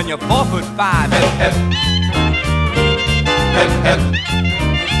tall when you're 4'5". Hep, hep. Hep, hep.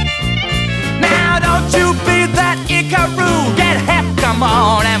 Now don't you be that Icaroo. Get hep, come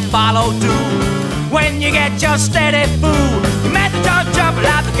on and follow too. When you get your steady food, you make the jump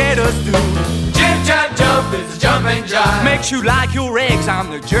like the gators do. Jim jam jump, it's a jumping jive. Makes you like your eggs on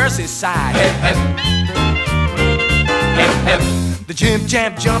the Jersey side. Hep, hep. Hep, hep. The Jim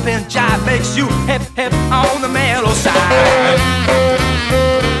Jam jumping jive makes you hip hip on the mellow side.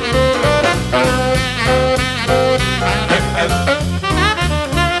 Hep, hep.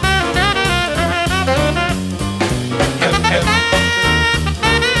 Hep, hep.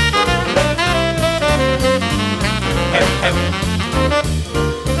 Hep, hep.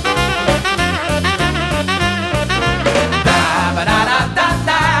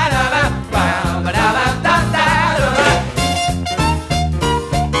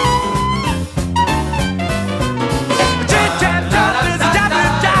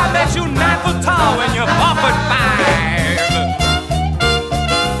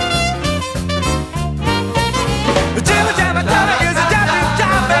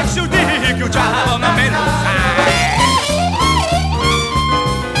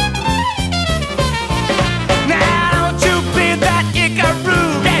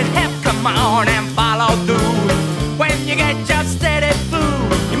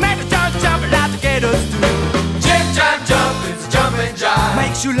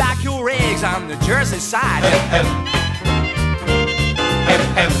 You like your eggs on the Jersey side. Hep, hep. Hep,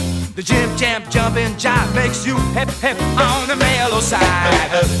 hep. The Jim Jam jumping jive makes you hip hip on the mellow side.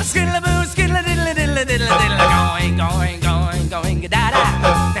 Skiddly-boo, skiddly-diddly-diddly-diddly, going, da-da.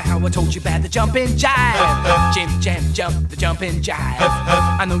 Now I told you about the jumping jive. Jim Jam jump, the jumping jive.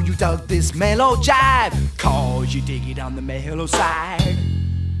 I know you dug this mellow jive, 'cause you dig it on the mellow side.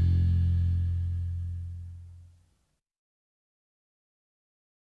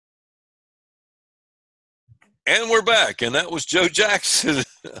 And we're back, and that was Joe Jackson.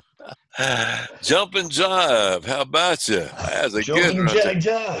 Jumpin' Jive. How about you? That's a good one.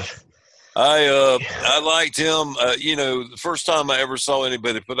 Jive. I liked him. You know, the first time I ever saw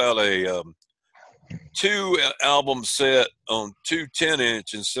anybody put out a 2 album set on 2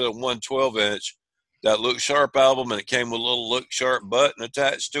 10-inch instead of 1 12-inch, that Look Sharp album, and it came with a little Look Sharp button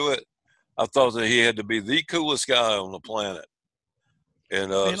attached to it. I thought that he had to be the coolest guy on the planet.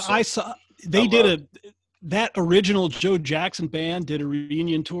 And so I saw they did that original Joe Jackson band did a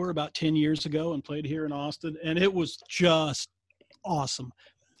reunion tour about 10 years ago and played here in Austin, and it was just awesome.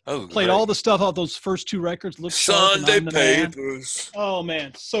 Oh, played great. all the stuff off those first 2 records. Look Sunday Papers. Oh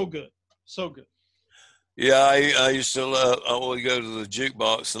man, so good, so good. Yeah, I used to I would go to the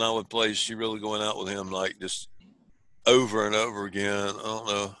jukebox and I would play She Really Going Out With Him, like just over and over again. I don't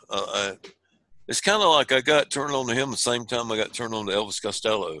know. It's kind of like I got turned on to him the same time I got turned on to Elvis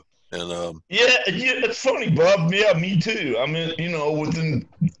Costello. And yeah, it's funny, Bob. Yeah, me too. I mean, you know, within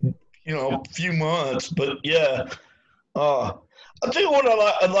a few months, but yeah. I'll tell you what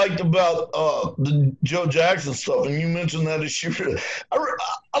I liked about the Joe Jackson stuff, and you mentioned that issue. I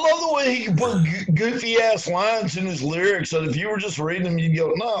love the way he could put goofy ass lines in his lyrics that if you were just reading them, you'd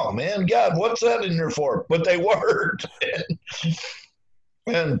go, "No, man, God, what's that in there for?" But they weren't.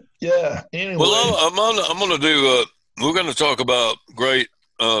 And yeah. Anyway, well, I'm gonna do. We're gonna talk about great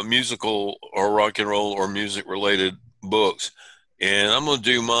musical or rock and roll or music related books, and I'm gonna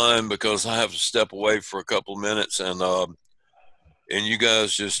do mine because I have to step away for a couple of minutes, and you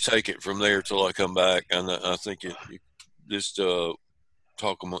guys just take it from there till I come back. And I think you just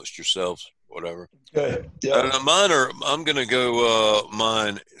talk amongst yourselves, whatever. Okay. Yeah. I'm gonna go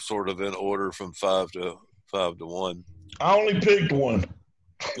mine sort of in order from 5 to 1. I only picked one.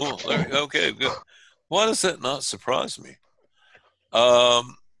 Oh, okay, good. Why does that not surprise me?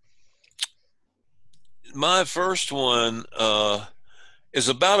 My first one is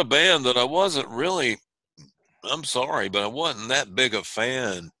about a band that I wasn't really, I'm sorry, but I wasn't that big a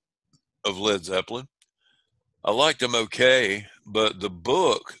fan of Led Zeppelin. I liked them okay, but the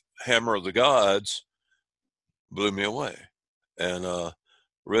book, Hammer of the Gods, blew me away. And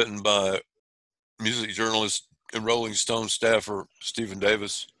written by music journalist and Rolling Stone staffer Stephen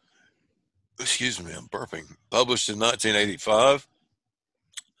Davis, excuse me, I'm burping. Published in 1985,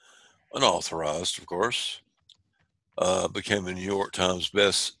 unauthorized, of course. Became a New York Times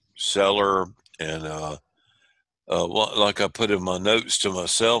bestseller, and like I put in my notes to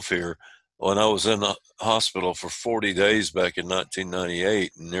myself here, when I was in the hospital for 40 days back in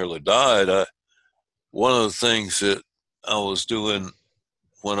 1998 and nearly died, one of the things that I was doing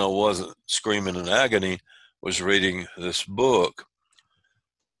when I wasn't screaming in agony was reading this book.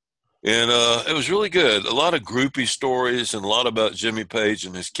 And it was really good. A lot of groupie stories and a lot about Jimmy Page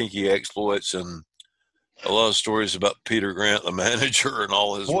and his kinky exploits, and a lot of stories about Peter Grant, the manager, and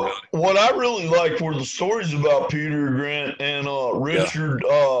all his. What I really liked were the stories about Peter Grant and Richard,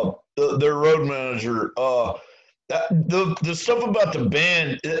 their road manager. The stuff about the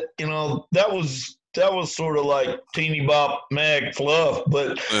band, that was sort of like teeny bop mag fluff.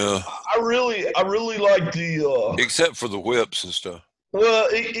 But I really liked the except for the whips and stuff. Well,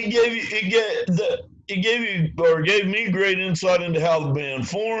 it gave me great insight into how the band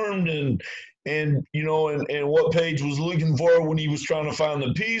formed and what Page was looking for when he was trying to find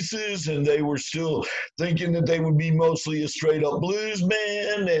the pieces, and they were still thinking that they would be mostly a straight up blues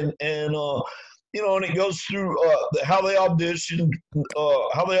band, and it goes through how they auditioned,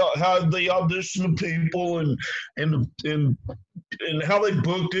 how they auditioned the people, and how they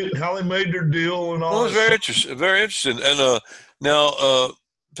booked it, and how they made their deal, and all. Well, it was very interesting, very interesting. And now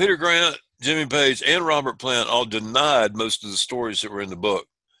Peter Grant, Jimmy Page, and Robert Plant all denied most of the stories that were in the book.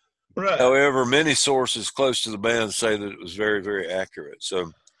 Right. However, many sources close to the band say that it was very, very accurate.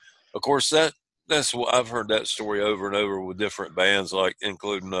 So, of course, that's what I've heard that story over and over with different bands, like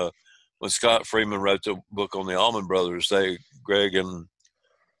including when Scott Freeman wrote the book on the Allman Brothers. Greg and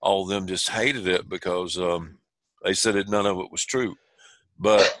all of them just hated it because they said that none of it was true,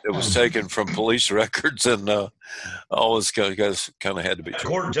 but it was taken from police records, and all this kind of had to be true.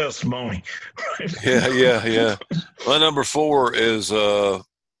 Court testimony. Yeah. My number 4 is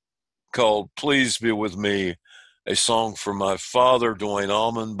called "Please Be With Me," a song for my father, Duane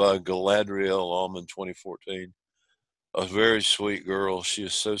Allman, by Galadriel Allman, 2014. A very sweet girl. She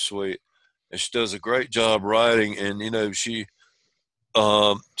is so sweet, and she does a great job writing. And she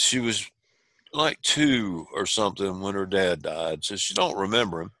was like 2 or something when her dad died, so she don't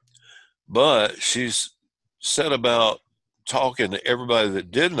remember him. But she's set about talking to everybody that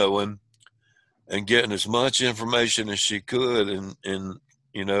did know him and getting as much information as she could, and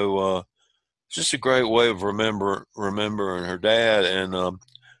just a great way of remembering her dad, and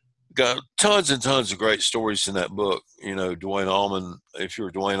got tons and tons of great stories in that book. Duane Allman, if you're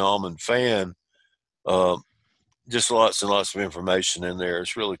a Duane Allman fan, just lots and lots of information in there.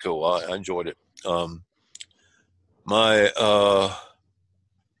 It's really cool. I enjoyed it. My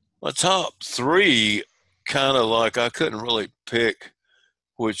top 3, kind of like, I couldn't really pick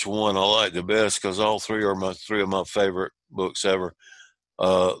which one I like the best because all 3 are 3 of my favorite books ever.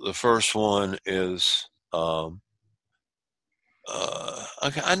 The first one is I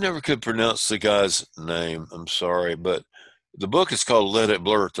never could pronounce the guy's name. I'm sorry, but the book is called "Let It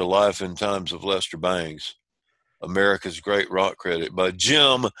Blurt: The Life and Times of Lester Bangs, America's Great Rock Critic," by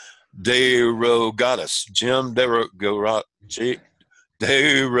Jim DeRogatis. Jim DeRogatis.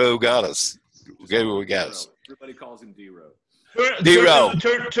 Everybody calls him D-Ro.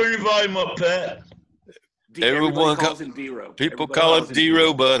 Turn your volume up, Pat. Everyone calls him D-Ro. People call him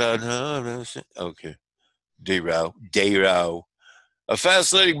D-Ro, but I know. Okay. D-Ro. A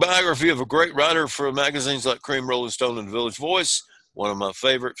fascinating biography of a great writer for magazines like Cream, Rolling Stone, and Village Voice. One of my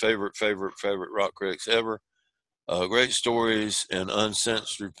favorite rock critics ever. Great stories and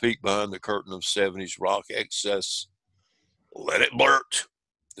uncensored peek behind the curtain of 70s rock excess. Let It Blurt.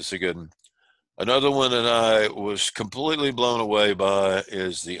 It's a good one. Another one that I was completely blown away by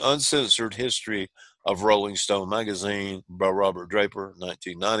is The Uncensored History of Rolling Stone magazine by Robert Draper,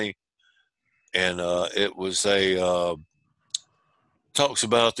 1990. And it was talks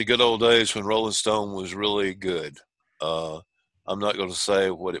about the good old days when Rolling Stone was really good. I'm not going to say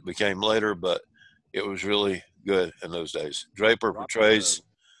what it became later, but it was really good in those days. Draper portrays.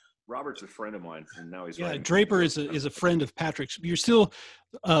 Robert's a friend of mine, and now he's Draper is a friend of Patrick's. You're still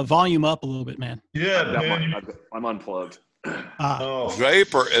volume up a little bit, man. Yeah, I'm unplugged.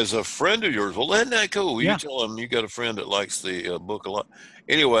 Draper is a friend of yours. Well, isn't that cool? Yeah. You tell him you got a friend that likes the book a lot.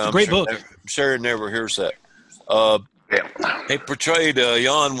 Anyway, I'm great book. Sherry never hears that. They portrayed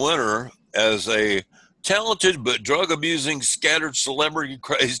Jan Winter as a talented but drug-abusing, scattered,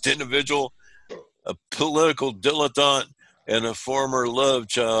 celebrity-crazed individual, a political dilettante, and a former love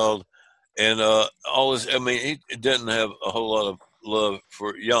child. And all this, he didn't have a whole lot of love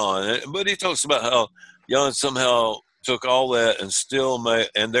for Jan. But he talks about how Jan somehow took all that and still made,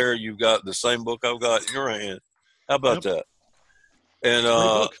 and there you've got the same book I've got in your hand. How about that? And Great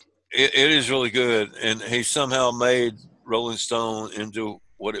book. it is really good. And he somehow made Rolling Stone into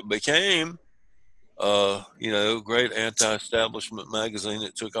what it became. Great anti-establishment magazine.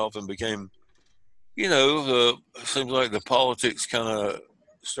 It took off and became, seems like the politics kind of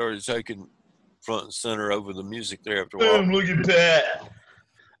started taking front and center over the music there after a while. Boom, look at that.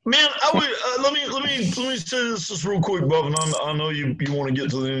 Man, I would let me say this just real quick, Bob, and I know you want to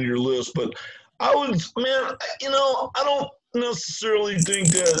get to the end of your list, but I don't necessarily think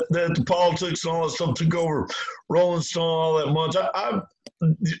that the politics and all that stuff took over Rolling Stone all that much.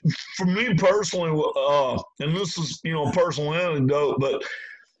 For me personally, and this is personal anecdote, but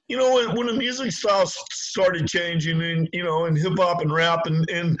when the music style started changing, and in hip hop and rap,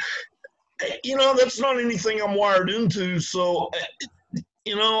 and that's not anything I'm wired into, so.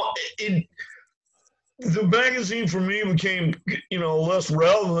 The magazine for me became, less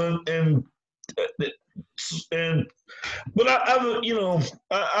relevant, but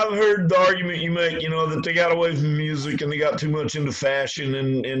I've heard the argument you make, that they got away from music and they got too much into fashion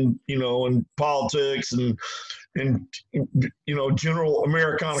and politics and general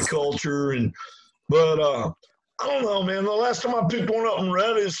Americana culture, but I don't know, man. The last time I picked one up and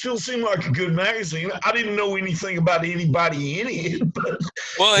read it, it still seemed like a good magazine. I didn't know anything about anybody in it, but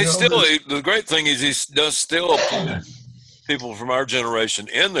the great thing is he does still put people from our generation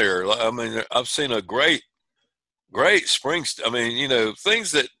in there. I mean, I've seen a great Springsteen. I mean,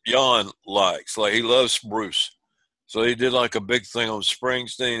 things that Jan likes. Like he loves Bruce, so he did like a big thing on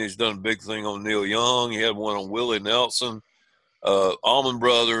Springsteen. He's done a big thing on Neil Young. He had one on Willie Nelson. Allman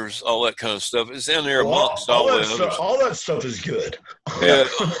Brothers, all that kind of stuff. It's in there amongst all that stuff. All that stuff is good. Yeah,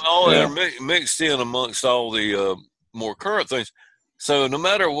 all that mixed in amongst all the more current things. So no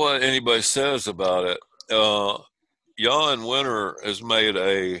matter what anybody says about it, Jan Winter has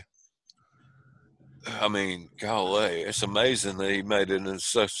made golly, it's amazing that he made it in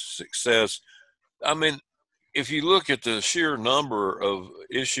such success. I mean, if you look at the sheer number of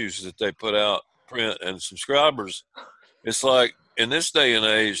issues that they put out, print and subscribers, it's like in this day and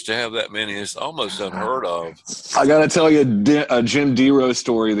age to have that many is almost unheard of. I got to tell you a Jim Dero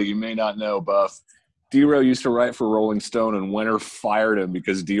story that you may not know, Buff. Dero used to write for Rolling Stone, and Winter fired him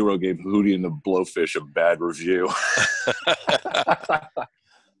because Dero gave Hootie and the Blowfish a bad review.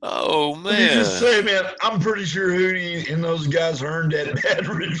 Oh, man. Let me just say, man, I'm pretty sure Hootie and those guys earned that bad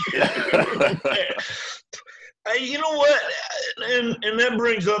review. Hey, you know what? And that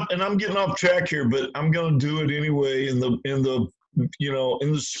brings up, and I'm getting off track here, but I'm going to do it anyway in the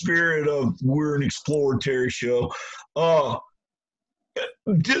spirit of we're an exploratory show.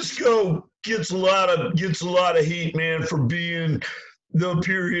 Disco gets a lot of heat, man, for being the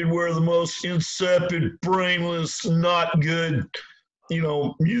period where the most insipid, brainless, not good,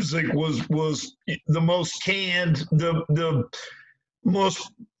 music was the most canned, the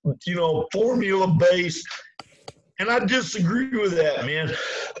most, formula based. And I disagree with that, man.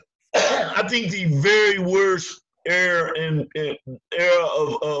 I think the very worst era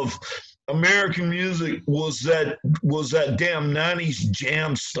of American music was that damn 90s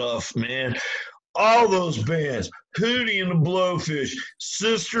jam stuff, man. All those bands, Hootie and the Blowfish,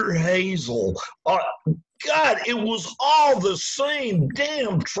 Sister Hazel. God, it was all the same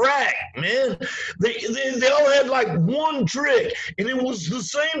damn track, man. They all had like one trick, and it was the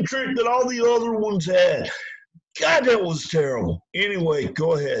same trick that all the other ones had. God, that was terrible. Anyway,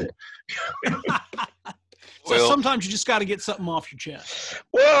 go ahead. So sometimes you just got to get something off your chest.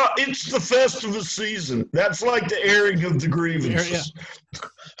 Well, it's the Festivus season. That's like the airing of the grievances. Yeah.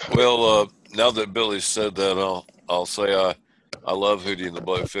 Well, now that Billy said that, I'll say I love Hootie and the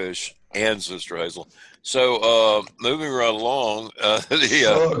Blowfish and Sister Hazel. So moving right along,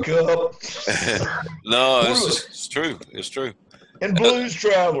 Fuck up. No, it's true. It's true. And Blues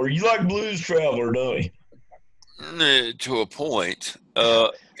Traveler. You like Blues Traveler, don't you? To a point.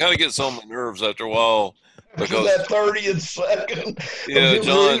 Kind of gets on my nerves after a while. Because that 30th second. Yeah,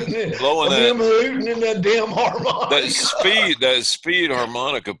 John blowing that. Hooting in that damn harmonica. That speed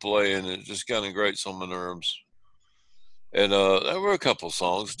harmonica playing, it just kind of grates on my nerves. And there were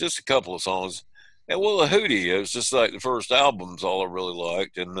just a couple of songs. And the Hootie, it was just like the first album's all I really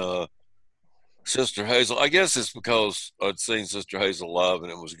liked. And Sister Hazel, I guess it's because I'd seen Sister Hazel live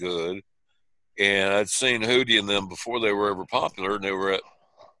and it was good. And I'd seen Hootie and them before they were ever popular, and they were at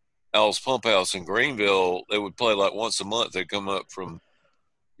Al's Pump House in Greenville. They would play like once a month. They'd come up from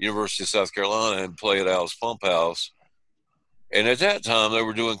University of South Carolina and play at Al's Pump House. And at that time, they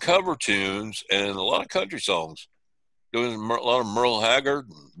were doing cover tunes and a lot of country songs. doing a lot of Merle Haggard,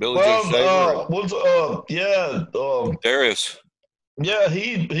 and Billy Joe Shaver, Darius. and Yeah,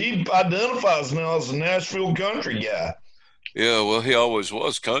 he identifies now as a Nashville country guy. Yeah, well, he always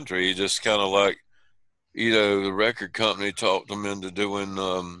was country. He just kind of like, the record company talked him into doing,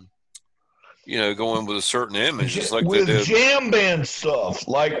 going with a certain image, just like with they did. jam band stuff,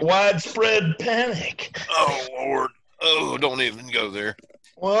 like Widespread Panic. Oh, Lord. Oh, don't even go there.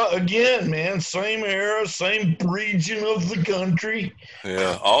 Well, again, man, same era, same region of the country.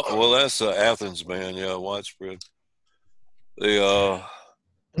 Yeah. Well, that's Athens, man. Yeah, Widespread.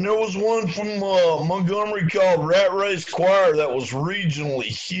 And there was one from Montgomery called Rat Race Choir that was regionally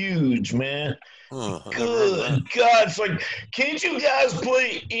huge, man. Good God. It's like, can't you guys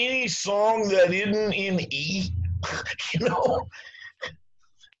play any song that isn't in E?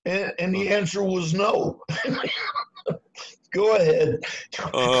 And the answer was no. Go ahead.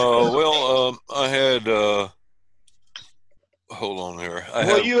 I had hold on here.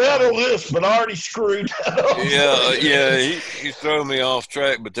 You had a list, but I already screwed that up. Yeah, you throw me off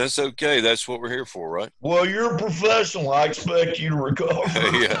track, but that's okay. That's what we're here for, right? Well, you're a professional. I expect you to recover.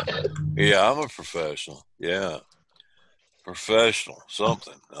 Yeah, I'm a professional. Yeah, professional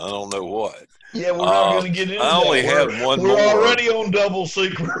something. I don't know what. Yeah, we're not going to get into that. I only had one more. We're already on double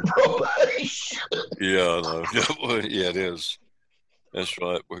secret probation. Yeah, I know. Yeah, it is. That's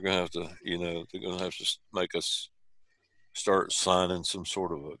right. We're going to have to, they're going to have to make us start signing some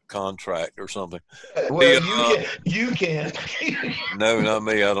sort of a contract or something. Well, you can't. No, not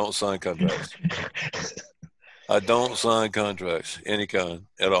me. I don't sign contracts. I don't sign contracts, any kind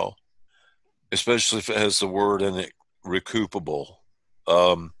at all, especially if it has the word in it, recoupable.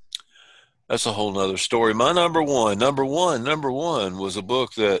 That's a whole nother story. My number one was a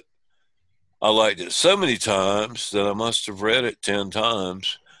book that I liked it so many times that I must have read it 10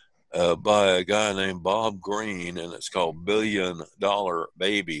 times. By a guy named Bob Greene, and it's called $1 Billion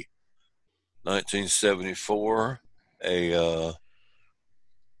Baby. 1974, a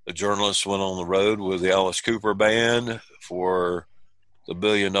journalist went on the road with the Alice Cooper Band for the $1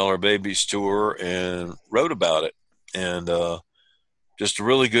 Billion Babies tour and wrote about it. And just a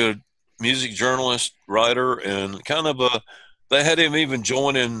really good music journalist, writer, and kind of they had him even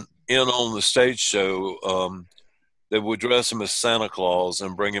joining in on the stage show. They would dress him as Santa Claus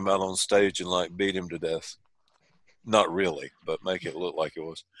and bring him out on stage and like beat him to death. Not really, but make it look like it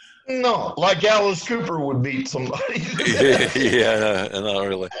was. No, like Alice Cooper would beat somebody. Yeah, not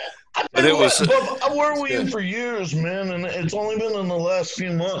really. But it was. But where we in for years, man, and it's only been in the last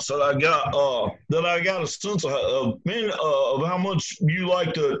few months that I got a sense of how much you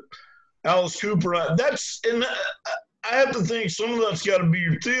like to Alice Cooper. I have to think some of that's got to be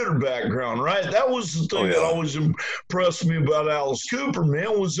your theater background, right? That was the thing that always impressed me about Alice Cooper, man.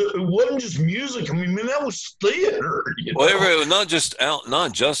 It wasn't just music. I mean, man, that was theater. Well, not just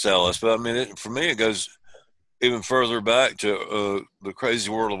Alice, but I mean, for me, it goes even further back to the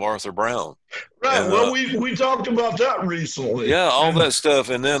Crazy World of Arthur Brown. Right. And, we talked about that recently. Yeah, all that stuff,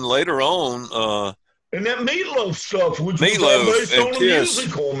 and then later on. And that Meatloaf stuff, which was based on a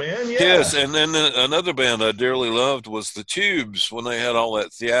musical, man. Yeah. Yes, and then another band I dearly loved was the Tubes when they had all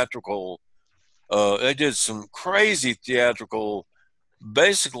that theatrical. They did some crazy theatrical,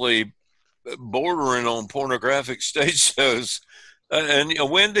 basically bordering on pornographic stage shows. And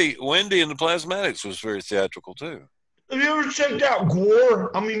Wendy and the Plasmatics was very theatrical too. Have you ever checked out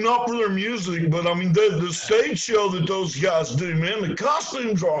Gore? I mean, not for their music, but I mean the stage show that those guys do, man. The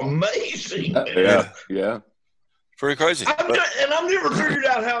costumes are amazing. Yeah. Pretty crazy. And I've never figured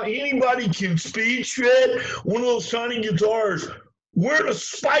out how anybody can speed shred one of those tiny guitars wearing a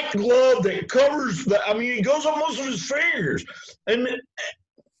spiked glove that covers it goes on most of his fingers. And, and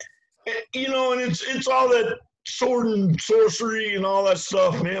it's all that sword and sorcery and all that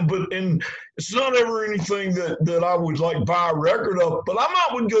stuff, man. And it's not ever anything that I would like buy a record of, but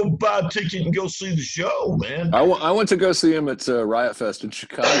I would go buy a ticket and go see the show, man. I went to go see him at Riot Fest in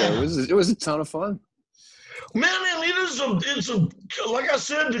Chicago. It was a ton of fun. Man, and it's like I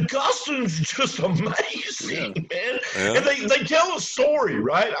said, the costumes are just amazing, man. Yeah. And they tell a story,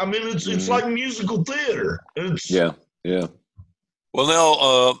 right? I mean, it's like musical theater. Yeah. Well,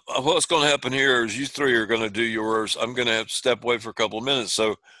 now, what's going to happen here is you three are going to do yours. I'm going to have to step away for a couple of minutes.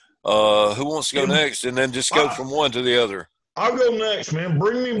 So who wants to go next? And then just go from one to the other. I'll go next, man.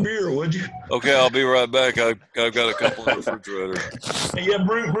 Bring me beer, would you? Okay, I'll be right back. I've got a couple in the refrigerator. Yeah,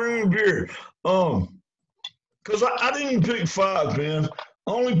 bring me beer. Because I didn't pick 5, man.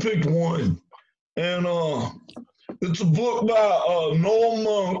 I only picked 1. And it's a book by Noel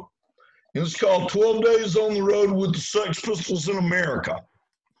Monk. And it's called 12 Days on the Road with the Sex Pistols in America.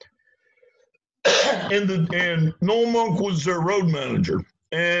 and Noel Monk was their road manager.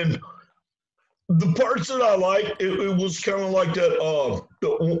 And the parts that I liked, it was kind of like that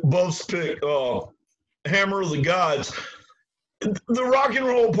Buff's pick, Hammer of the Gods. The rock and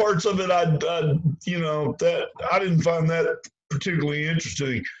roll parts of it, I didn't find that particularly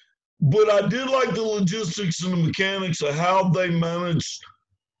interesting. But I did like the logistics and the mechanics of how they managed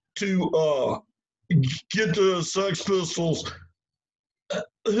to get the Sex Pistols,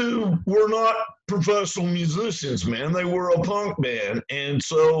 who were not professional musicians, man. They were a punk band. And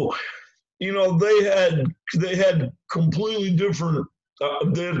so, they had completely different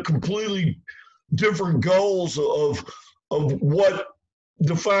goals of what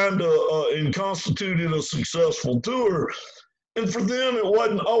defined and constituted a successful tour. And for them, it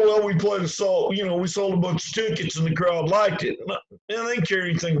wasn't, we played we sold a bunch of tickets and the crowd liked it. Man, they didn't care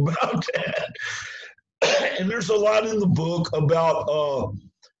anything about that. And there's a lot in the book about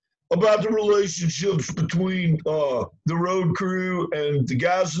the relationships between the road crew and the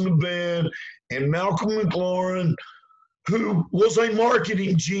guys in the band and Malcolm McLaurin, who was a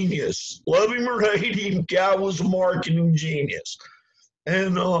marketing genius. Love him or hate him, guy was a marketing genius.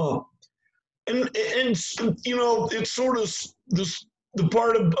 And it's sort of the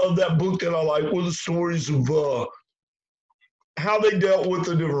part of that book that I like were the stories of how they dealt with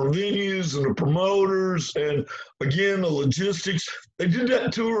the different venues and the promoters and, again, the logistics. They did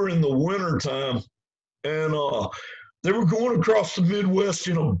that tour in the wintertime, and they were going across the Midwest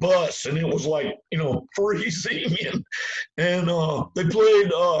in a bus, and it was like, freezing. And they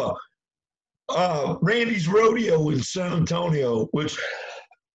played Randy's Rodeo in San Antonio, which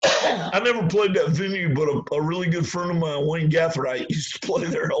I never played that venue, but a really good friend of mine, Wayne Gathright, used to play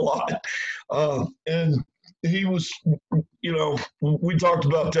there a lot. And he was, we talked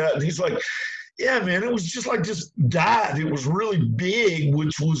about that, and he's like, yeah, man, it was just like this dive. It was really big,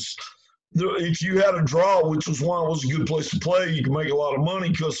 which was, if you had a draw, which was why it was a good place to play, you could make a lot of money,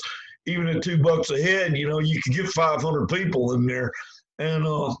 because even at $2 a head, you could get 500 people in there. And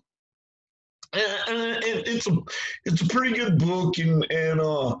it's a pretty good book, and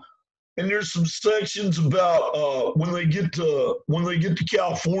there's some sections about when they get to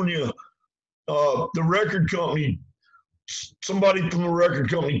California, the record company, somebody from the record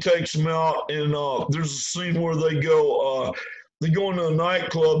company takes them out, and there's a scene where they go into a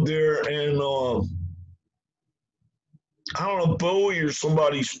nightclub there, and I don't know, Bowie or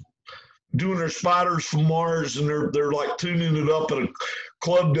somebody's doing their Spiders from Mars, and they're like tuning it up at a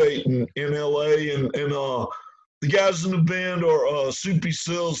club date in LA, and the guys in the band are Soupy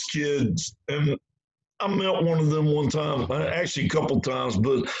Sales kids, and I met one of them one time, actually a couple times,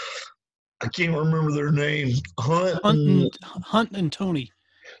 but I can't remember their name. Hunt and Tony.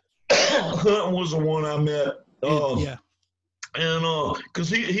 Hunt was the one I met. Yeah. And because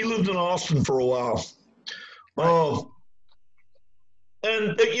he lived in Austin for a while. Right.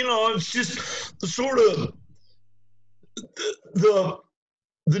 And it's just the sort of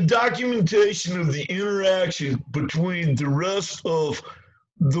the documentation of the interaction between the rest of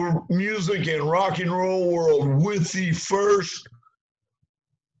the music and rock and roll world with the first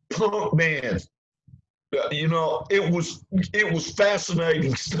punk band. It was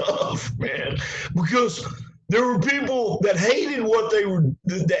fascinating stuff, man, because there were people that hated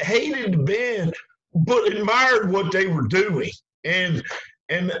that hated the band, but admired what they were doing. And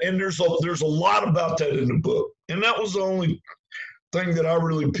there's a lot about that in the book. And that was the only thing that I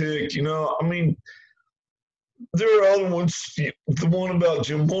really picked. I mean, there are other ones. The one about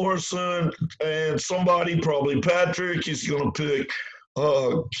Jim Morrison, and somebody, probably Patrick, is going to pick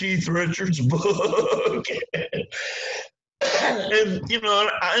Keith Richards' book. And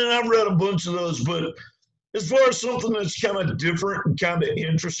I've read a bunch of those, but as far as something that's kind of different and kind of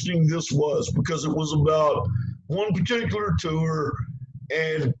interesting, this was, because it was about one particular tour,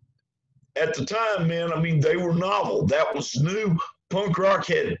 and at the time, man, I mean, they were novel. That was new. Punk rock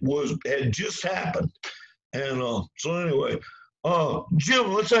had just happened. And so anyway,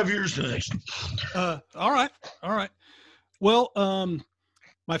 Jim, let's have yours next. All right. Well,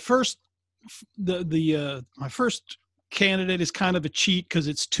 my first my first candidate is kind of a cheat because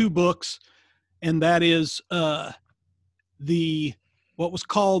it's two books, and that is what was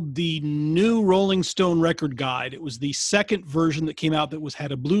called the New Rolling Stone Record Guide. It was the second version that came out that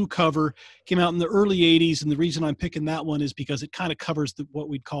had a blue cover, came out in the early 80s. And the reason I'm picking that one is because it kind of covers what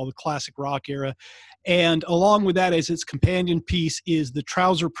we'd call the classic rock era. And along with that, as its companion piece, is the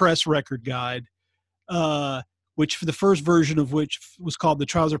Trouser Press Record Guide, which for the first version of which was called the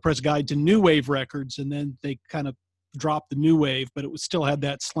Trouser Press Guide to New Wave Records. And then they kind of dropped the new wave, but it still had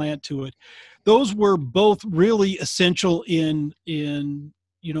that slant to it. Those were both really essential in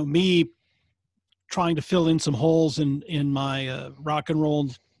me trying to fill in some holes in my rock and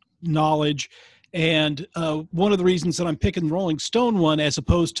roll knowledge. And one of the reasons that I'm picking the Rolling Stone one as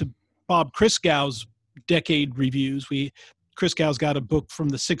opposed to Bob Christgau's decade reviews, Christgau's got a book from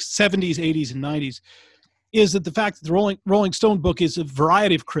the 70s, 80s, and 90s, is that the fact that the Rolling Stone book is a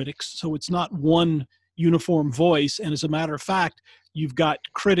variety of critics, so it's not one uniform voice. And as a matter of fact, you've got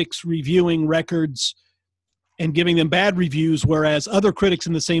critics reviewing records and giving them bad reviews, whereas other critics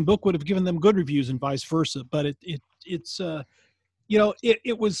in the same book would have given them good reviews and vice versa. But it's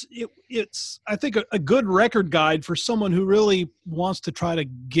I think a good record guide for someone who really wants to try to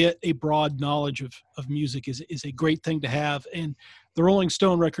get a broad knowledge of music is a great thing to have. And the Rolling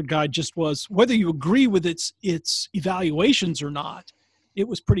Stone record guide just was, whether you agree with its evaluations or not, it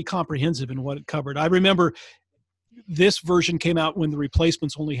was pretty comprehensive in what it covered. I remember this version came out when the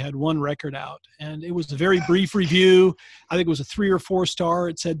Replacements only had one record out, and it was a very brief review. I think it was a 3 or 4 star.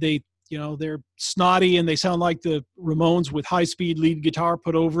 It said they're snotty and they sound like the Ramones with high-speed lead guitar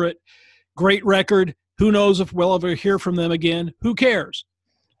put over it. Great record. Who knows if we'll ever hear from them again? Who cares?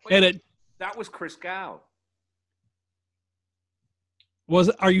 Wait, that was Christgau. Was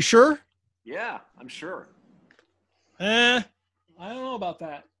it? Are you sure? Yeah, I'm sure. I don't know about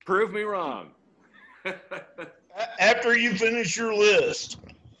that. Prove me wrong. After you finish your list.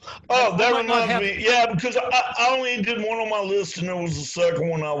 Oh, that reminds me. Yeah, because I only did one on my list, and there was a second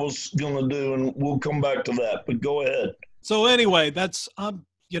one I was going to do, and we'll come back to that. But go ahead. So anyway, I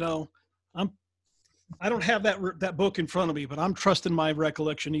don't have that book in front of me, but I'm trusting my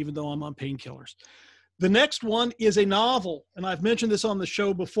recollection, even though I'm on painkillers. The next one is a novel, and I've mentioned this on the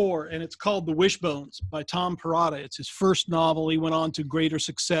show before, and it's called The Wishbones by Tom Perrotta. It's his first novel. He went on to greater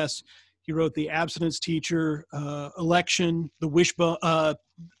success. He wrote The Abstinence Teacher, Election, The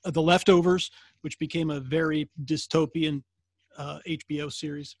Leftovers, which became a very dystopian HBO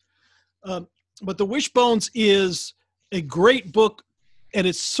series. But The Wishbones is a great book, and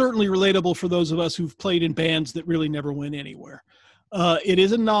it's certainly relatable for those of us who've played in bands that really never went anywhere. It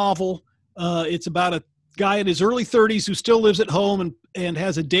is a novel. It's about a guy in his early 30s who still lives at home and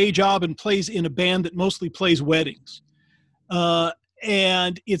has a day job and plays in a band that mostly plays weddings.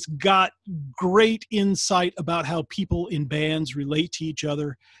 And it's got great insight about how people in bands relate to each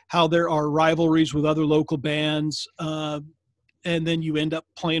other, how there are rivalries with other local bands, and then you end up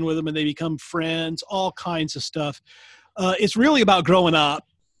playing with them and they become friends, all kinds of stuff. It's really about growing up.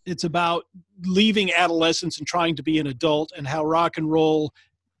 It's about leaving adolescence and trying to be an adult, and how rock and roll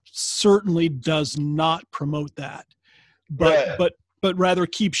certainly does not promote that, but rather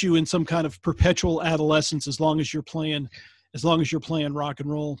keeps you in some kind of perpetual adolescence as long as you're playing rock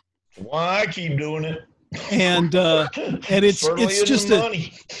and roll. Why I keep doing it. And it's just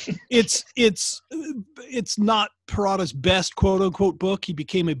it's not Perrotta's best quote unquote book. He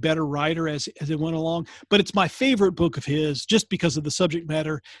became a better writer as it went along, but it's my favorite book of his just because of the subject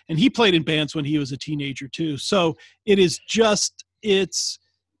matter. And he played in bands when he was a teenager too. So it's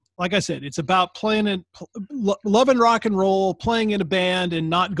like I said, it's about loving rock and roll, playing in a band and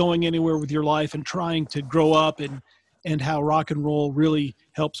not going anywhere with your life and trying to grow up, and how rock and roll really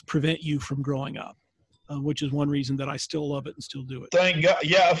helps prevent you from growing up, which is one reason that I still love it and still do it. Thank God.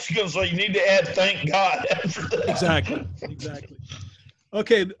 Yeah, I was going to say, you need to add thank God after that. Exactly.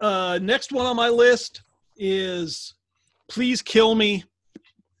 Okay, next one on my list is Please Kill Me,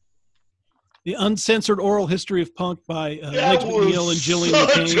 The Uncensored Oral History of Punk by Legs McNeil and Gillian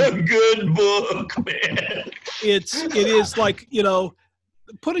McCain. Such a good book, man. It is like,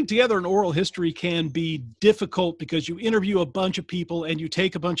 putting together an oral history can be difficult because you interview a bunch of people and you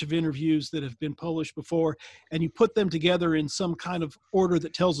take a bunch of interviews that have been published before and you put them together in some kind of order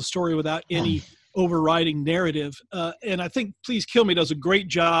that tells a story without any overriding narrative. And I think Please Kill Me does a great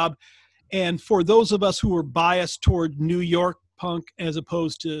job. And for those of us who are biased toward New York punk as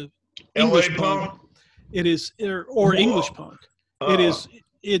opposed to English punk, it is, or English punk,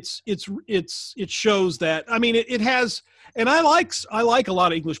 it shows that. I mean, it has, and I like a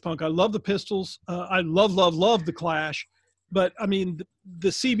lot of English punk. I love the Pistols. I love the Clash, but I mean, the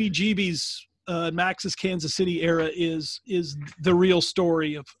CBGB's Max's Kansas City era is the real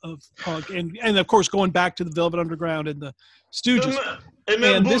story of punk, and of course going back to the Velvet Underground and the Stooges. And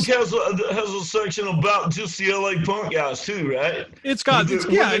that book has a section about just the LA punk guys too, right? It's got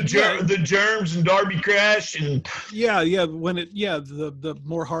the Germs and Darby Crash and the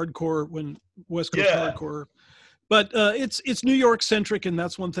more hardcore, when West Coast hardcore. But it's New York centric, and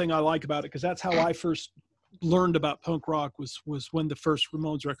that's one thing I like about it, because that's how I first learned about punk rock was when the first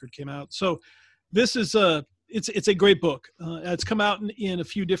Ramones record came out. So this is it's a great book. It's come out in a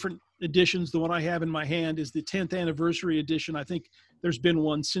few different editions. The one I have in my hand is the 10th anniversary edition. I think there's been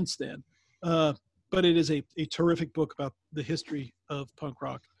one since then. but it is a terrific book about the history of punk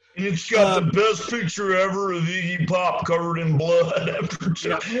rock. And it's got the best picture ever of Iggy Pop covered in blood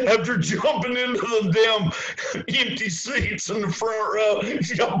after jumping into the damn empty seats in the front row.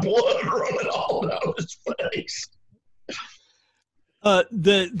 He's got blood running all down his face.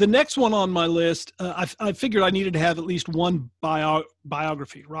 The next one on my list, I figured I needed to have at least one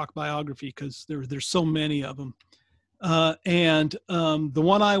biography, rock biography, because there's so many of them. And the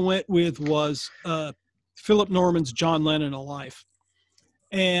one I went with was Philip Norman's John Lennon: A Life.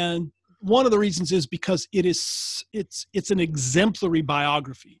 And one of the reasons is because it's an exemplary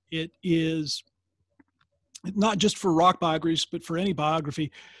biography. It is not just for rock biographies, but for any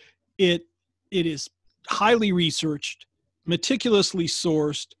biography. It is highly researched, meticulously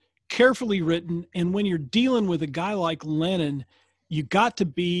sourced, carefully written. And when you're dealing with a guy like Lennon, you got to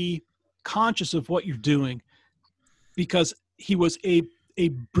be conscious of what you're doing, because he was a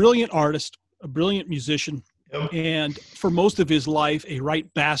brilliant artist, a brilliant musician, and for most of his life, a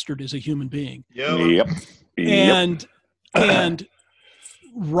right bastard as a human being. Yep. And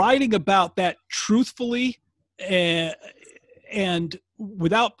writing about that truthfully and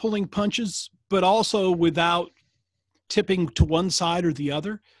without pulling punches, but also without tipping to one side or the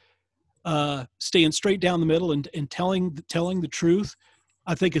other, staying straight down the middle and telling the truth,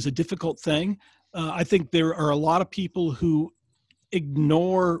 I think is a difficult thing. I think there are a lot of people who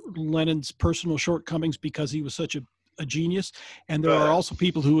ignore Lennon's personal shortcomings because he was such a genius. And there are also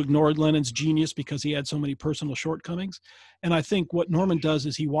people who ignored Lennon's genius because he had so many personal shortcomings. And I think what Norman does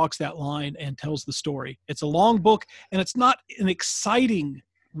is he walks that line and tells the story. It's a long book, and it's not an exciting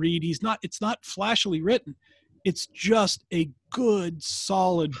read. It's not flashily written. It's just a good,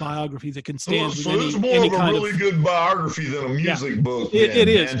 solid biography that can stand with it's more any of a kind really good biography than a music book. It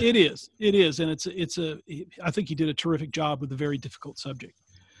is. And I think he did a terrific job with a very difficult subject.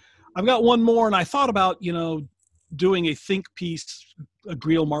 I've got one more, and I thought about, doing a think piece, a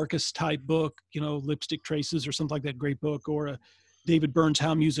Greil Marcus type book, Lipstick Traces or something like that, great book, or a David Burns'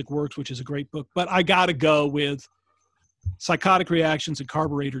 How Music Works, which is a great book. But I got to go with Psychotic Reactions and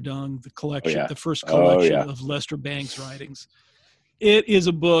Carburetor Dung, the collection, the first collection of Lester Bangs writings. It is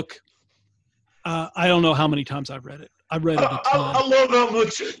a book. I don't know how many times I've read it. I've read it a ton. I love how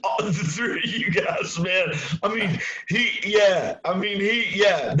much the three of you guys, man.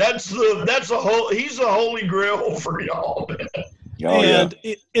 He's a holy grail for y'all, man.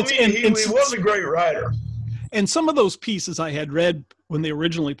 He was a great writer. And some of those pieces I had read when they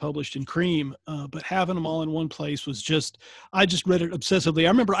originally published in Cream, but having them all in one place was I just read it obsessively. I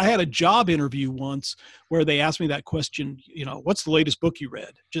remember I had a job interview once where they asked me that question, what's the latest book you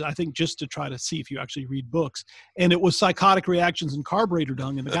read? I think just to try to see if you actually read books. And it was Psychotic Reactions and Carburetor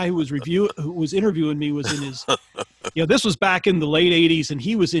Dung. And the guy who was interviewing me was in his, this was back in the late 80s, and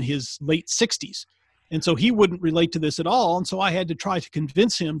he was in his late 60s. And so he wouldn't relate to this at all. And so I had to try to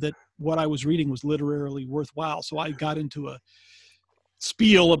convince him that what I was reading was literarily worthwhile. So I got into a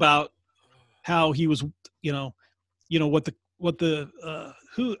spiel about how he was,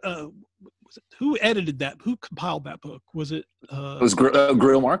 who edited that? Who compiled that book? Was it? It was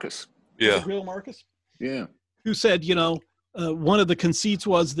Greil Marcus. Yeah. Greil Marcus? Yeah. Who said, one of the conceits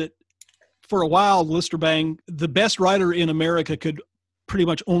was that for a while, Lester Bang, the best writer in America, could pretty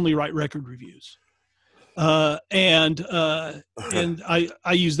much only write record reviews. And I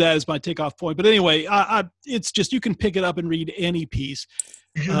use that as my takeoff point. But anyway, it's just, you can pick it up and read any piece,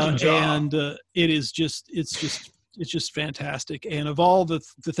 and it's just fantastic. And of all the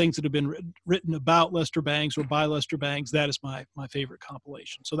things that have been written about Lester Bangs or by Lester Bangs, that is my favorite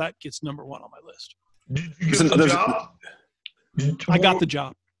compilation. So that gets number one on my list. Did you get the job? I got the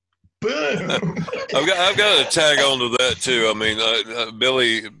job. I've got to tag on to that too. I mean,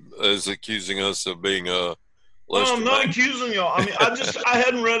 Billy is accusing us of being Well, I'm not accusing y'all. I mean, I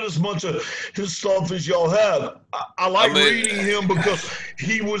hadn't read as much of his stuff as y'all have. I like reading him because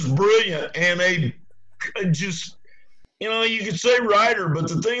he was brilliant and you could say writer, but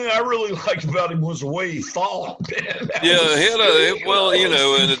the thing I really liked about him was the way he thought. Man. Yeah, he had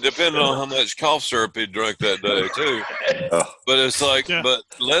and it depended on how much cough syrup he drank that day too. But it's like, but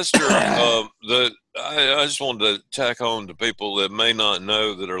Lester, I just wanted to tack on to people that may not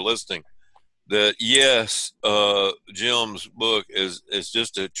know that are listening that yes, Jim's book is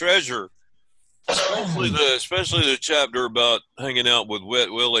just a treasure, especially the chapter about hanging out with Wet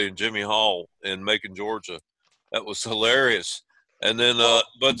Willie and Jimmy Hall in Macon, Georgia. That was hilarious. And then,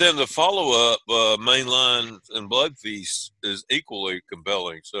 but then the follow-up, Mainline and Blood Feast, is equally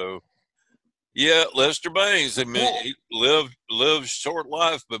compelling. So, yeah, Lester Bangs. I mean, he lived short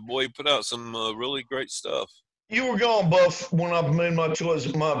life, but boy, he put out some really great stuff. You were gone, Buff, when I made my choice.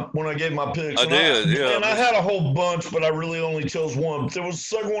 When I gave my picks. I did, yeah. And I had a whole bunch, but I really only chose one. There was a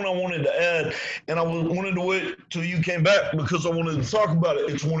second one I wanted to add, and I wanted to wait till you came back because I wanted to talk about it.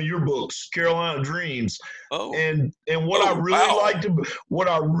 It's one of your books, Carolina Dreams. Oh. And what I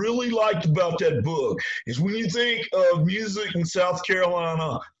really liked about that book is when you think of music in South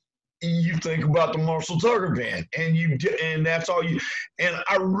Carolina, you think about the Marshall Tucker Band, and that's all you. And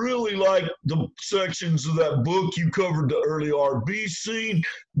I really like the sections of that book. You covered the early R&B scene.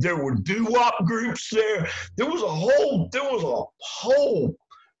 There were doo-wop groups there. There was a whole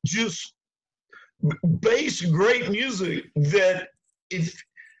just bass great music that if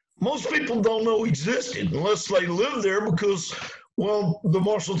most people don't know existed unless they lived there because. Well, the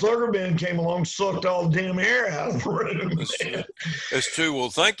Marshall Tucker Band came along, sucked all the damn air out of the room. That's true. Well,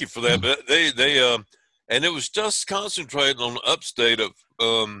 thank you for that. But and it was just concentrating on the upstate of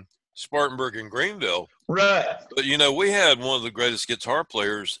Spartanburg and Greenville. Right. But, you know, we had one of the greatest guitar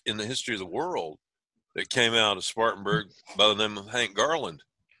players in the history of the world that came out of Spartanburg by the name of Hank Garland.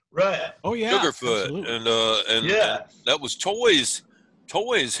 Right. Oh, yeah. Sugarfoot. Absolutely. And that was Toy's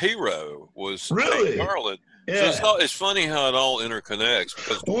hero was really? Hank Garland. Yeah. So it's funny how it all interconnects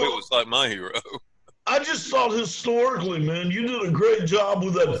because Toy was like my hero. I just thought historically, man, you did a great job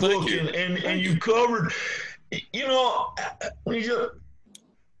with that book, you. and you covered, you know,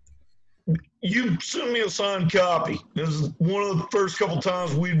 you sent me a signed copy. It was one of the first couple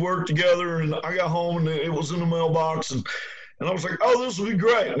times we'd worked together, and I got home and it was in the mailbox, and I was like, oh, this will be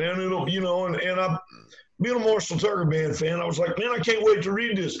great, man. It'll, you know, and I, being a Marshall Tucker Band fan, I was like, man, I can't wait to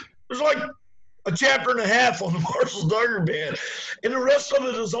read this. There's like a chapter and a half on the Marshall Tucker Band, and the rest of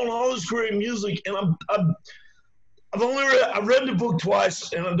it is on all this great music. And I've read the book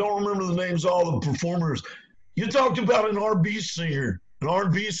twice, and I don't remember the names of all the performers. You talked about an R&B singer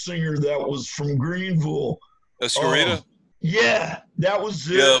that was from Greenville. Escarita? Yeah, that was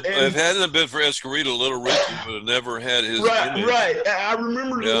it. Yeah, and if it hadn't been for Escarita, Little Richard would have never had his image. Right. I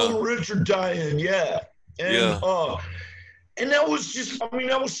remember the Little Richard tie-in, And that was just, I mean,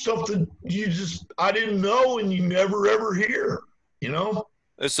 that was stuff that I didn't know and you never ever hear, you know?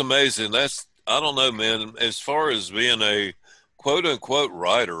 It's amazing. I don't know, man. As far as being a quote unquote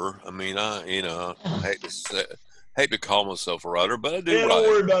writer, I mean, I hate to call myself a writer, but I do write. Don't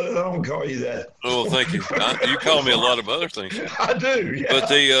worry about it. I don't call you that. Oh, thank you. You call me a lot of other things. I do, yeah.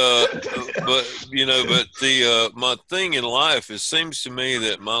 But my thing in life, it seems to me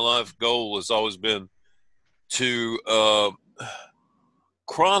that my life goal has always been to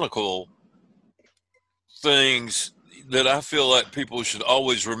chronicle things that I feel like people should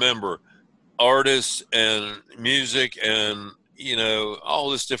always remember, artists and music and, you know, all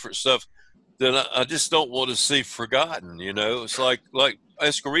this different stuff that I just don't want to see forgotten, you know. It's like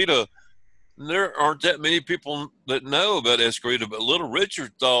Escarita, there aren't that many people that know about Escarita, but Little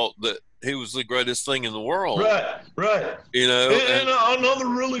Richard thought that he was the greatest thing in the world. Right. You know, and another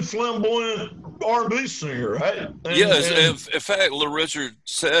really flamboyant R&B singer, right? In fact, Little Richard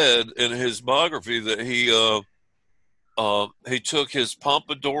said in his biography that he took his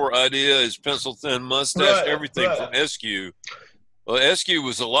pompadour idea, his pencil-thin mustache, everything from Eskew. Well, Eskew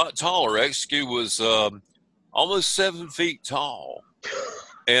was a lot taller. Eskew was almost 7 feet tall,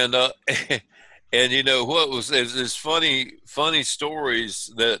 and you know what was there's funny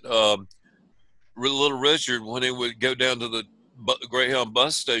stories that Little Richard, when he would go down to the Greyhound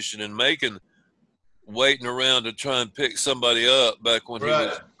bus station in Macon, waiting around to try and pick somebody up back when he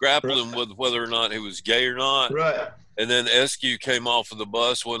was grappling with whether or not he was gay or not. Right. And then Eskew came off of the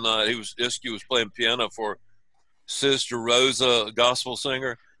bus one night. Eskew was playing piano for Sister Rosa, a gospel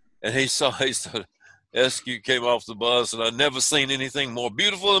singer, and he saw Eskew came off the bus, and I'd never seen anything more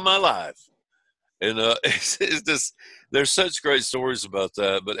beautiful in my life. And it's just, there's such great stories about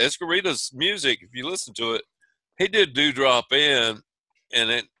that. But Escarita's music, if you listen to it, he did Dewdrop In, and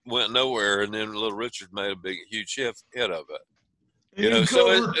it went nowhere. And then Little Richard made a huge hit of it. You know,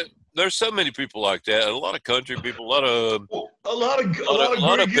 so there's so many people like that. A lot of country people, a lot of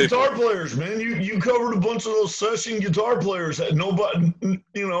great guitar players, man. You covered a bunch of those session guitar players that nobody,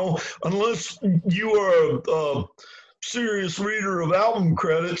 you know, unless you are a serious reader of album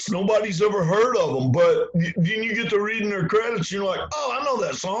credits, nobody's ever heard of them. But then you get to reading their credits, you're like, oh, I know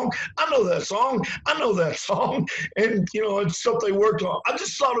that song. I know that song. I know that song. And, you know, it's stuff they worked on. I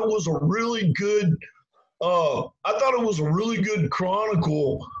just thought it was a really good,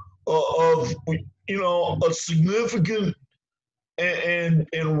 chronicle of, you know, a significant and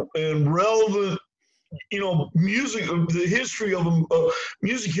relevant, you know, music of the history of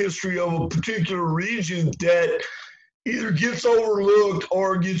music history of a particular region that either gets overlooked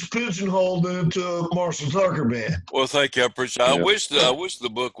or gets pigeonholed into a Marshall Tucker band. Well, thank you. I appreciate it. I wish the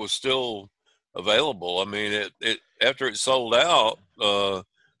book was still available. I mean, it after it sold out,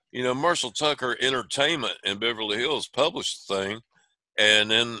 Marshall Tucker Entertainment in Beverly Hills published the thing,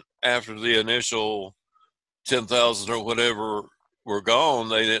 and then after the initial 10,000 or whatever were gone,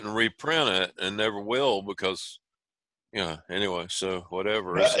 they didn't reprint it and never will because, anyway, so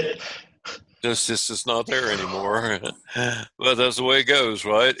whatever. Right. It's just not there anymore. But that's the way it goes,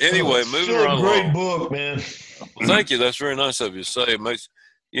 right? Anyway, moving Still right a great along. book, man. Well, thank you. That's very nice of you to say. It makes,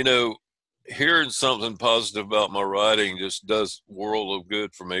 hearing something positive about my writing just does world of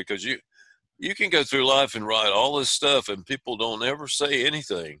good for me because you can go through life and write all this stuff and people don't ever say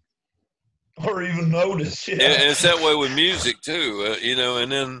anything. Or even notice. Yeah. And it's that way with music too,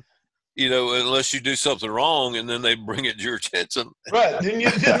 and then, unless you do something wrong and then they bring it to your attention. Right. Then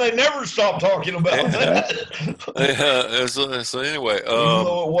they never stop talking about that. Yeah. So anyway, Even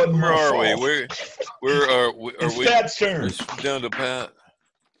though it wasn't where my are we? fault. Where are It's we? Pat's turn. It's down to Pat.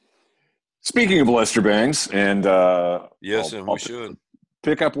 Speaking of Lester Bangs, and Yes, I'll we should.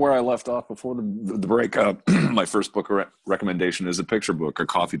 pick up where I left off before the breakup. My first book recommendation is a picture book, a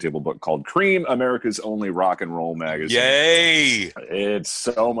coffee table book called Cream, America's only rock and roll magazine. Yay! It's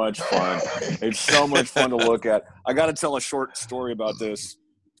so much fun. It's so much fun to look at. I got to tell a short story about this,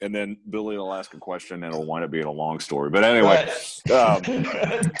 and then Billy will ask a question, and it'll wind up being a long story. But anyway,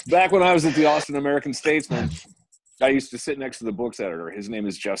 back when I was at the Austin American-Statesman, I used to sit next to the books editor. His name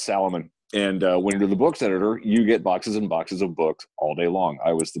is Jeff Salomon. And when you're the books editor, you get boxes and boxes of books all day long.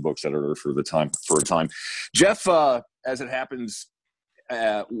 I was the books editor for a time. Jeff, as it happens,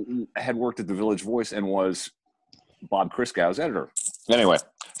 had worked at the Village Voice and was Bob Christgau's editor. Anyway,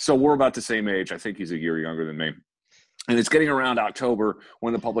 so we're about the same age. I think he's a year younger than me. And it's getting around October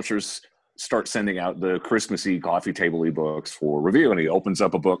when the publishers start sending out the Christmassy coffee table-y books for review. And he opens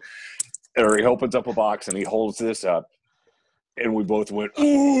up a book, or he opens up a box, and he holds this up. And we both went,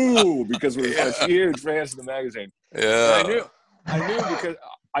 ooh, because we were such huge fans of the magazine. Yeah. And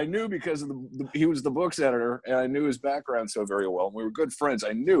I knew because of he was the books editor, and I knew his background so very well. And we were good friends.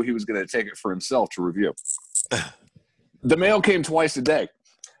 I knew he was going to take it for himself to review. The mail came twice a day.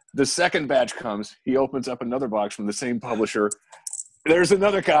 The second batch comes. He opens up another box from the same publisher. There's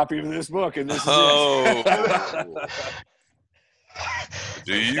another copy of this book, and this is it.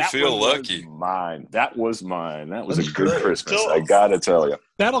 Do you feel lucky? That was mine. That was That's a good great. Christmas. I gotta tell you.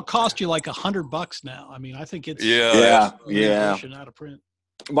 That'll cost you like $100 now. I mean, I think it's yeah. out of print.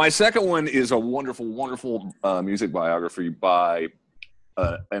 My second one is a wonderful, wonderful music biography by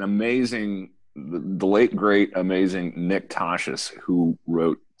an amazing, the late great, amazing Nick Tosches, who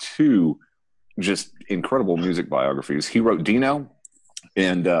wrote two just incredible music biographies. He wrote Dino,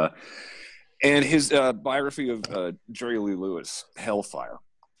 and his biography of Jerry Lee Lewis, Hellfire,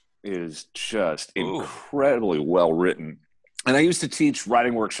 is just incredibly well written. And I used to teach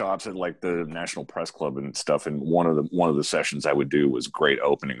writing workshops at like the National Press Club and stuff. And one of the sessions I would do was great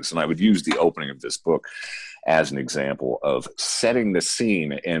openings, and I would use the opening of this book as an example of setting the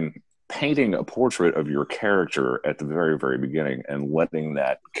scene and painting a portrait of your character at the very, very beginning and letting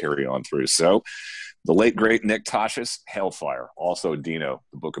that carry on through. So, the late, great Nick Tosches, Hellfire. Also Dino,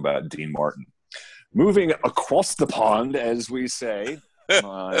 the book about Dean Martin. Moving across the pond, as we say,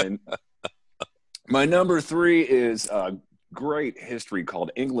 my number 3 is a great history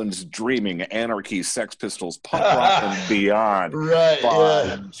called England's Dreaming, Anarchy, Sex Pistols, Punk Rock, and Beyond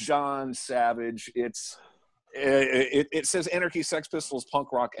by John Savage. It says Anarchy, Sex Pistols,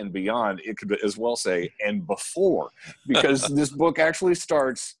 Punk Rock, and Beyond. It could as well say, and before, because this book actually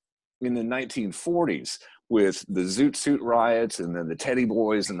starts in the 1940s with the Zoot Suit riots and then the Teddy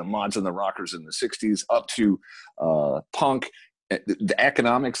Boys and the Mods and the Rockers in the 60s up to punk, the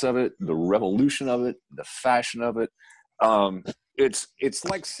economics of it, the revolution of it, the fashion of it. It's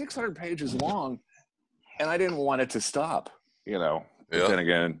like 600 pages long, and I didn't want it to stop, But then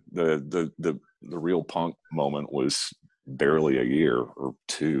again, the real punk moment was barely a year or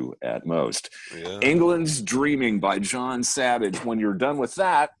two at most. Yeah. England's Dreaming by John Savage. When you're done with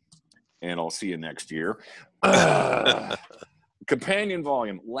that, and I'll see you next year. Companion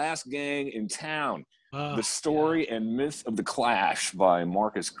volume, Last Gang in Town. The Story and Myth of the Clash by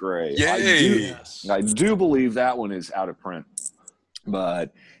Marcus Gray. I do believe that one is out of print,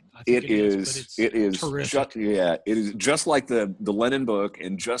 but it is just like the Lennon book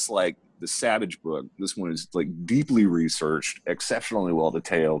and just like the Savage book. This one is like deeply researched, exceptionally well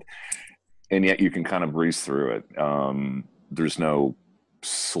detailed, and yet you can kind of breeze through it. There's no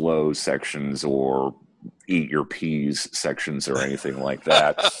slow sections or eat your peas sections or anything like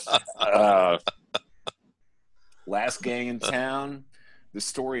that. Last Gang in Town, The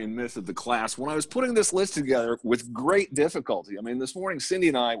Story and Myth of the Class. When I was putting this list together with great difficulty, I mean, this morning Cindy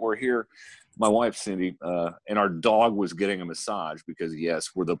and I were here, my wife Cindy, and our dog was getting a massage because,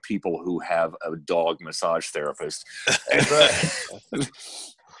 yes, we're the people who have a dog massage therapist.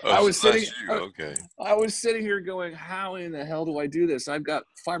 I was sitting here going, how in the hell do I do this? I've got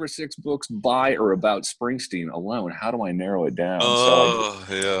 5 or 6 books by or about Springsteen alone. How do I narrow it down? So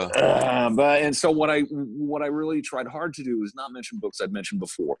what I really tried hard to do is not mention books I've mentioned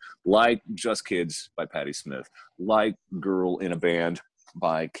before, like Just Kids by Patti Smith, like Girl in a Band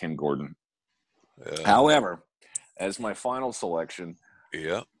by Ken Gordon. Yeah. However, as my final selection,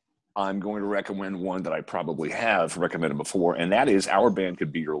 I'm going to recommend one that I probably have recommended before, and that is Our Band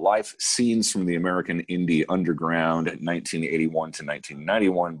Could Be Your Life, Scenes from the American Indie Underground, 1981 to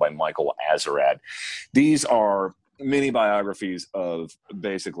 1991 by Michael Azerrad. These are mini biographies of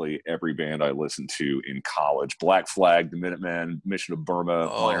basically every band I listened to in college. Black Flag, The Minutemen, Mission of Burma,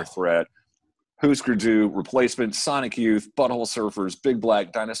 Minor Threat, Husker Du, Replacement, Sonic Youth, Butthole Surfers, Big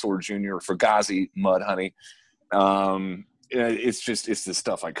Black, Dinosaur Jr., Fugazi, Mudhoney. It's the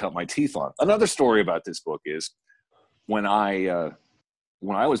stuff I cut my teeth on. Another story about this book is when I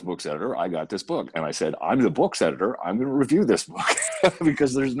was books editor, I got this book and I said, I'm the books editor. I'm going to review this book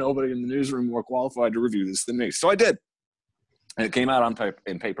because there's nobody in the newsroom more qualified to review this than me. So I did. And it came out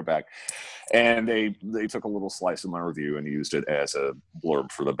in paperback, and they took a little slice of my review and used it as a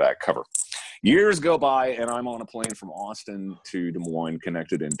blurb for the back cover. Years go by, and I'm on a plane from Austin to Des Moines,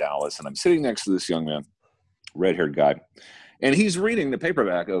 connected in Dallas, and I'm sitting next to this young man, red-haired guy, and he's reading the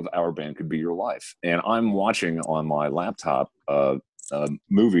paperback of Our Band Could Be Your Life, and I'm watching on my laptop a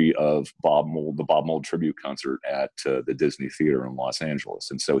movie of the Bob Mould tribute concert at the Disney Theater in Los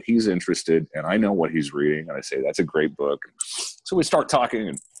Angeles. And so he's interested, and I know what he's reading, and I say, that's a great book. So we start talking,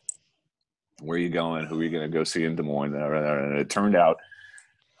 and where are you going? Who are you going to go see in Des Moines? And it turned out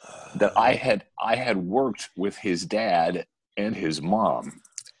that I had worked with his dad and his mom.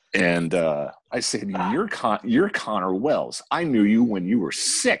 And I said, you're Connor Wells. I knew you when you were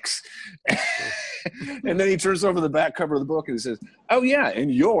 6. And then he turns over the back cover of the book and he says, oh, yeah,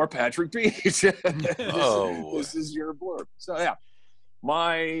 and you're Patrick Beach. This is your blurb. So, yeah,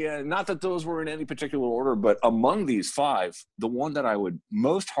 my not that those were in any particular order, but among these 5, the one that I would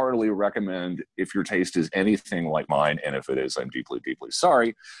most heartily recommend if your taste is anything like mine, and if it is, I'm deeply, deeply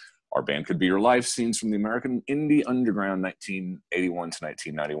sorry, Our Band Could Be Your Life, Scenes from the American Indie Underground, 1981 to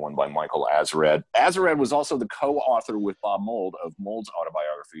 1991 by Michael Azerrad. Azerrad was also the co-author with Bob Mould of Mould's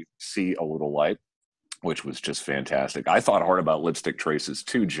autobiography, See a Little Light, which was just fantastic. I thought hard about Lipstick Traces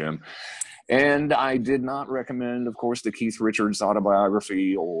too, Jim. And I did not recommend, of course, the Keith Richards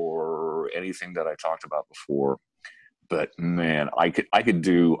autobiography or anything that I talked about before. But man, I could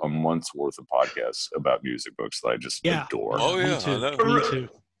do a month's worth of podcasts about music books that I just adore. Oh yeah, me too.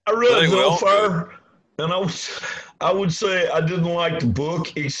 I read Hellfire, and I would say I didn't like the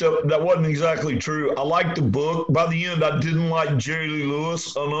book, except that wasn't exactly true. I liked the book. By the end, I didn't like Jerry Lee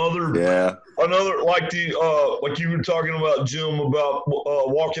Lewis. Another like like you were talking about, Jim, about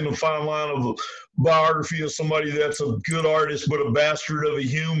walking the fine line of a biography of somebody that's a good artist but a bastard of a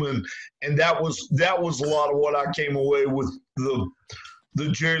human, and that was a lot of what I came away with the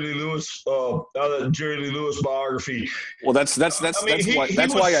Jerry Lee Lewis biography. Well, that's why he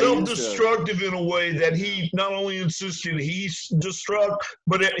was self-destructive in a way that he not only insisted he's destruct,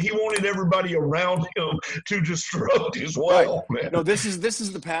 but he wanted everybody around him to destruct as well. Right. Man. No, this is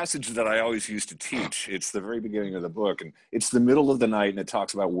the passage that I always used to teach. It's the very beginning of the book, and it's the middle of the night, and it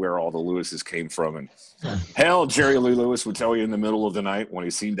talks about where all the Lewises came from. And hell, Jerry Lee Lewis would tell you in the middle of the night when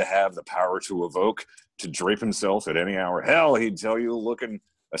he seemed to have the power to evoke, to drape himself at any hour. Hell, he'd tell you, looking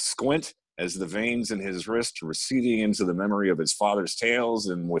asquint as the veins in his wrist receding into the memory of his father's tales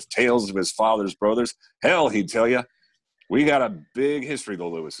and with tales of his father's brothers. Hell, he'd tell you, we got a big history of the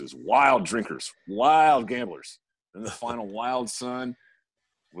Lewises. Wild drinkers, wild gamblers. Then the final wild son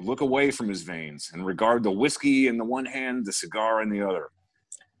would look away from his veins and regard the whiskey in the one hand, the cigar in the other.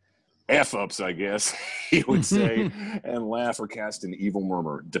 F-ups, I guess, he would say, and laugh or cast an evil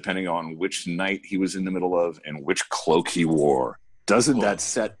murmur, depending on which night he was in the middle of and which cloak he wore. Doesn't that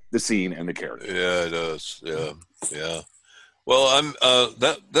set the scene and the character? Yeah, it does. Yeah. Well,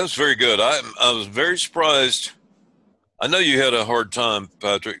 that's very good. I was very surprised. I know you had a hard time,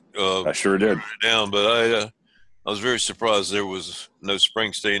 Patrick. I sure did. But I was very surprised there was no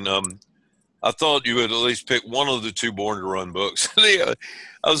Springsteen. I thought you would at least pick one of the 2 Born to Run books. I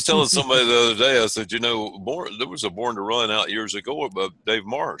was telling somebody the other day, I said, there was a Born to Run out years ago about Dave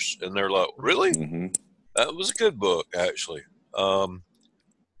Marsh. And they're like, really? Mm-hmm. That was a good book, actually.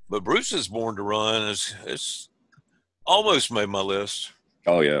 But Bruce's Born to Run almost made my list.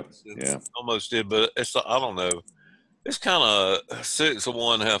 Oh yeah, It's almost did, but it's I don't know. It's kind of 6 of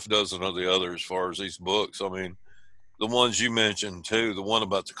one, half dozen of the other as far as these books. I mean, the ones you mentioned too. The one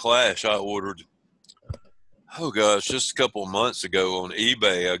about the Clash I ordered. Oh gosh, just a couple of months ago on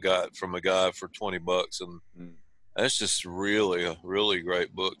eBay, I got from a guy for $20, and that's just really a really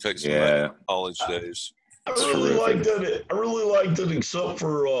great book. Takes me back to college days. I really like that. I really liked it, except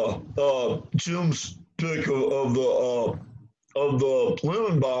for Jim's pick of the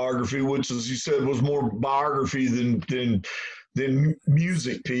Lennon biography, which, as you said, was more biography than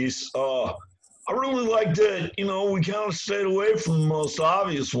music piece. I really liked that. You know, we kind of stayed away from the most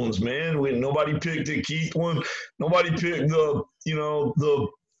obvious ones, man. Nobody picked the Keith one. Nobody picked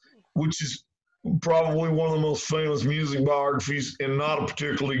which is probably one of the most famous music biographies and not a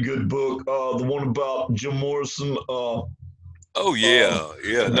particularly good book. The one about Jim Morrison.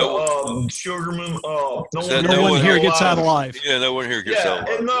 Sugarman. No one here gets out alive. Yeah, no one here gets out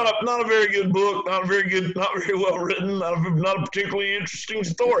alive. And not a very good book. Not very well written. Not a particularly interesting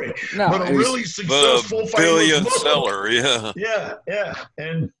story. No, but a really successful, billion famous book. seller. Yeah. Yeah,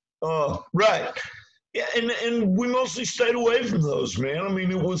 and right. Yeah, and we mostly stayed away from those, man. I mean,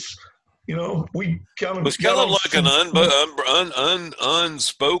 it was. You know, we kind of it was kind of like an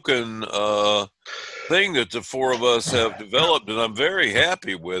unspoken thing that the four of us have developed, and I'm very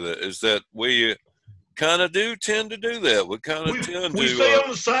happy with it. Is that we kind of do tend to do that? We stay on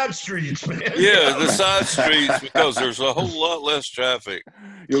the side streets, man. Yeah, the side streets, because there's a whole lot less traffic.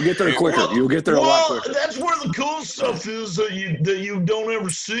 You'll get there quicker. You'll get there a lot quicker. Well, that's where the cool stuff is that you don't ever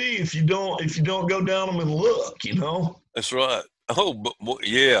see if you don't go down them and look. You know. That's right. Oh,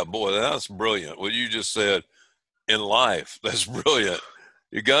 yeah, boy, that's brilliant. What you just said in life, that's brilliant.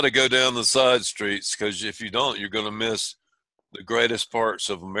 You got to go down the side streets, because if you don't, you're going to miss the greatest parts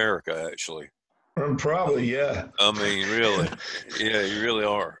of America, actually. Probably, yeah. I mean, really. Yeah, you really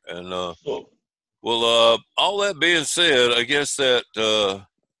are. And, all that being said, I guess that's going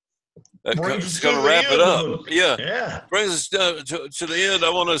to wrap it up. Yeah. Brings us to the end. I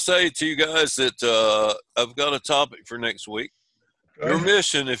want to say to you guys that I've got a topic for next week. Your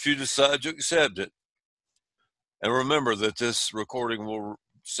mission, if you decide to accept it, and remember that this recording will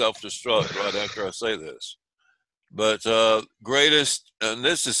self-destruct right after I say this, but greatest, and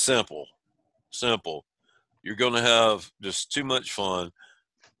this is simple, you're going to have just too much fun.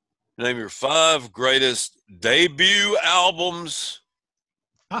 Name your 5 greatest debut albums,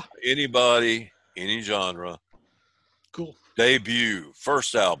 anybody, any genre. Cool. Debut,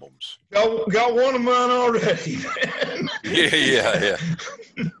 first albums. Got one of mine already, man. Yeah.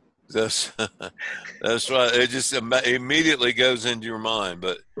 That's right. It just immediately goes into your mind.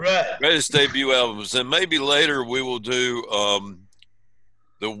 But greatest debut albums, and maybe later we will do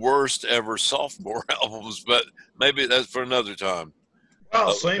the worst ever sophomore albums. But maybe that's for another time.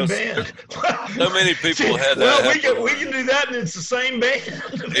 Oh, same band. So many people had that. Well, we can do that, and it's the same band.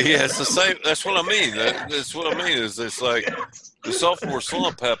 Yeah, it's the same. That's what I mean. That's what I mean. Is it's like the sophomore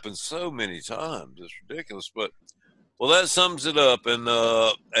slump happens so many times. It's ridiculous. But well, that sums it up. And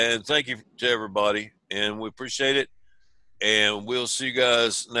thank you to everybody, and we appreciate it. And we'll see you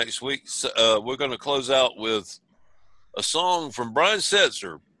guys next week. We're going to close out with a song from Brian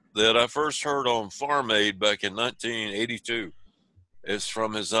Setzer that I first heard on Farm Aid back in 1982. It's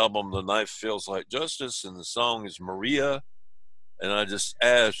from his album, The Knife Feels Like Justice, and the song is Maria, and I just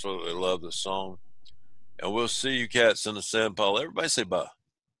absolutely love the song. And we'll see you cats in the sand pile. Everybody say bye.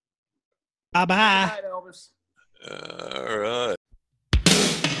 Bye-bye. Bye, Elvis. All right.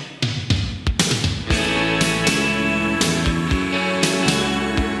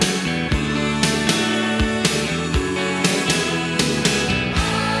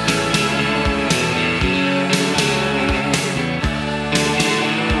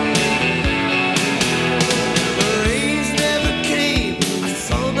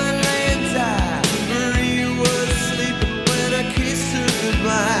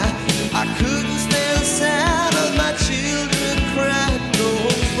 I couldn't stand the sound of my children crying.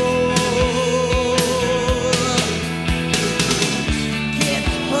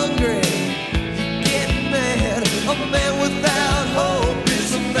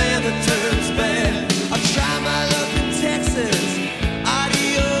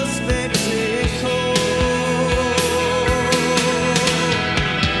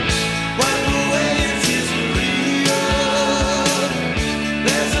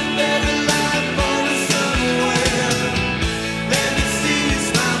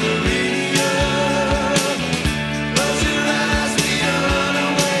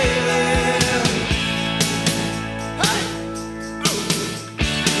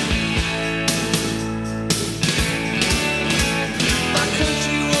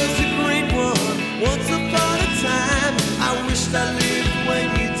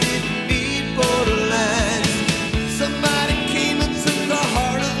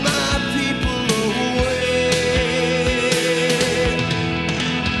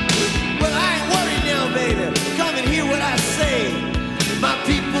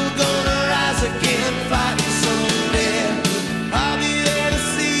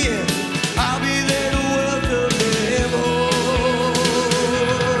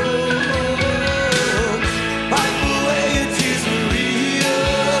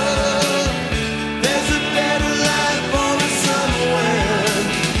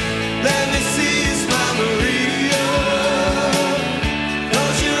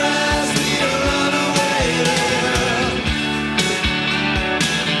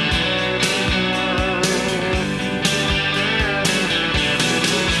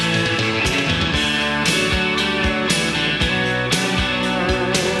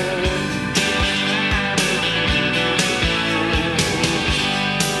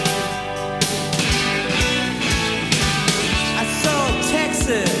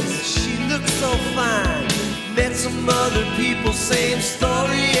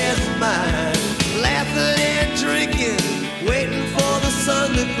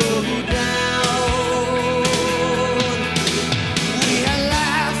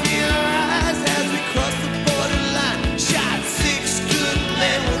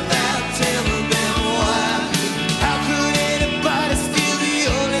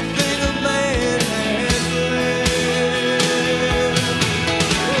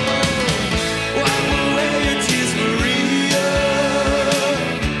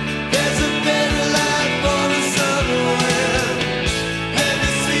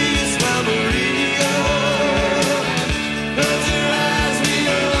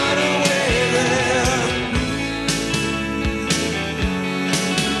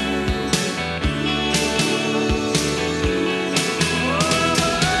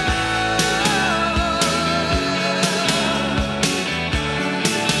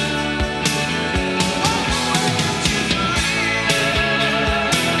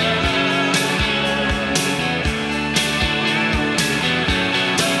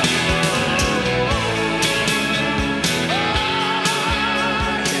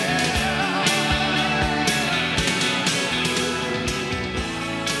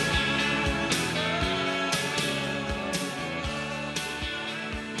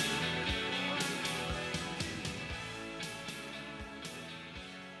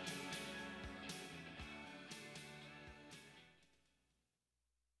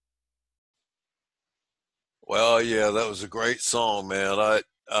 Well, yeah, that was a great song, man.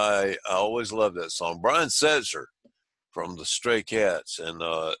 I always loved that song. Brian Setzer from the Stray Cats and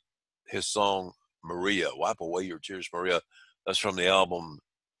his song Maria, Wipe Away Your Tears, Maria. That's from the album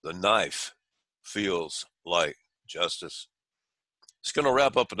The Knife Feels Like Justice. It's going to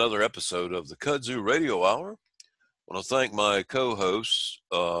wrap up another episode of the Kudzu Radio Hour. I want to thank my co-hosts,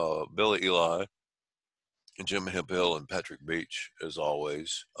 Billy Eli, and Jim Hemphill, and Patrick Beach, as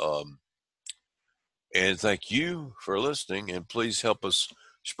always. And thank you for listening, and please help us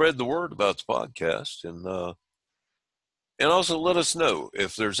spread the word about the podcast, and also let us know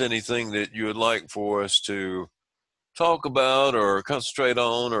if there's anything that you would like for us to talk about or concentrate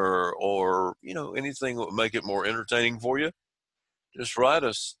on, or anything that would make it more entertaining for you. Just write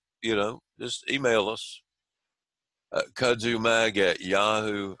us, just email us at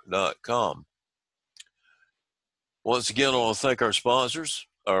kudzumag@yahoo.com. Once again, I want to thank our sponsors,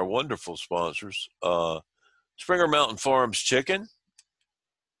 our wonderful sponsors. Springer Mountain Farms Chicken.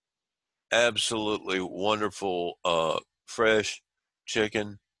 Absolutely wonderful, fresh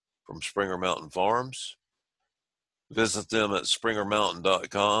chicken from Springer Mountain Farms. Visit them at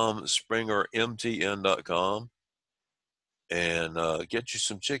springermountain.com, springermtn.com, and get you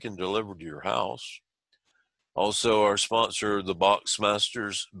some chicken delivered to your house. Also, our sponsor, the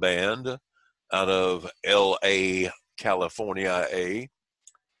Boxmasters Band, out of L.A., California,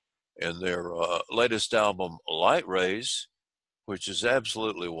 and their latest album, Light Rays, which is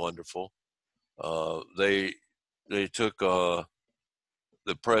absolutely wonderful. They took the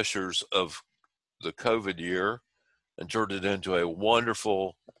pressures of the COVID year and turned it into a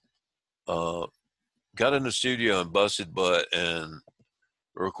wonderful, got in the studio and busted butt and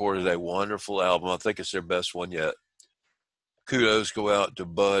recorded a wonderful album. I think it's their best one yet. Kudos go out to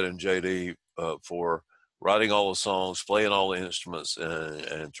Bud and JD for writing all the songs, playing all the instruments,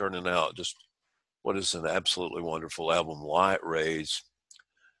 and turning out just what is an absolutely wonderful album, Light Rays.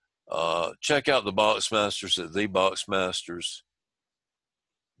 Check out the Boxmasters at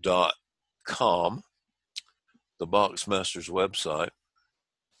theboxmasters.com, the Boxmasters website.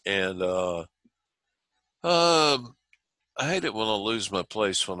 And I hate it when I lose my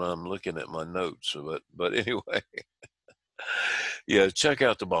place when I'm looking at my notes, but anyway. Yeah, check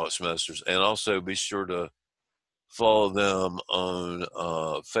out the Boxmasters, and also be sure to follow them on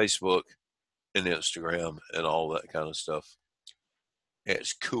Facebook and Instagram and all that kind of stuff.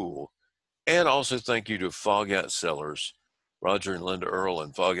 It's cool. And also thank you to Fog Out Cellars, Roger and Linda Earl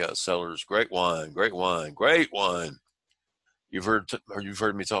and Fog Out Cellars. Great wine, great wine, great wine. You've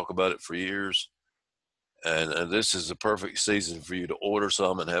heard me talk about it for years, and this is the perfect season for you to order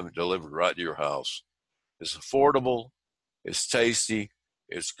some and have it delivered right to your house. It's affordable. It's tasty,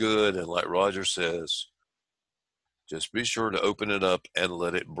 it's good, and like Roger says, just be sure to open it up and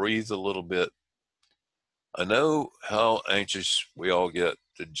let it breathe a little bit. I know how anxious we all get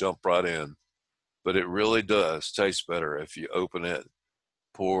to jump right in, but it really does taste better if you open it,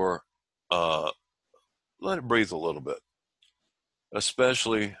 pour, let it breathe a little bit,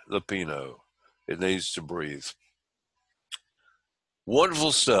 especially the Pinot. It needs to breathe.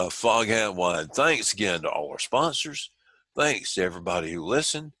 Wonderful stuff, Fog Hat Wine. Thanks again to all our sponsors. Thanks to everybody who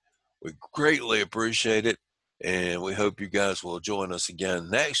listened. We greatly appreciate it, and we hope you guys will join us again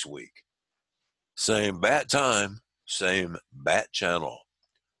next week. Same bat time, same bat channel.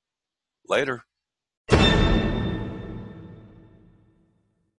 Later.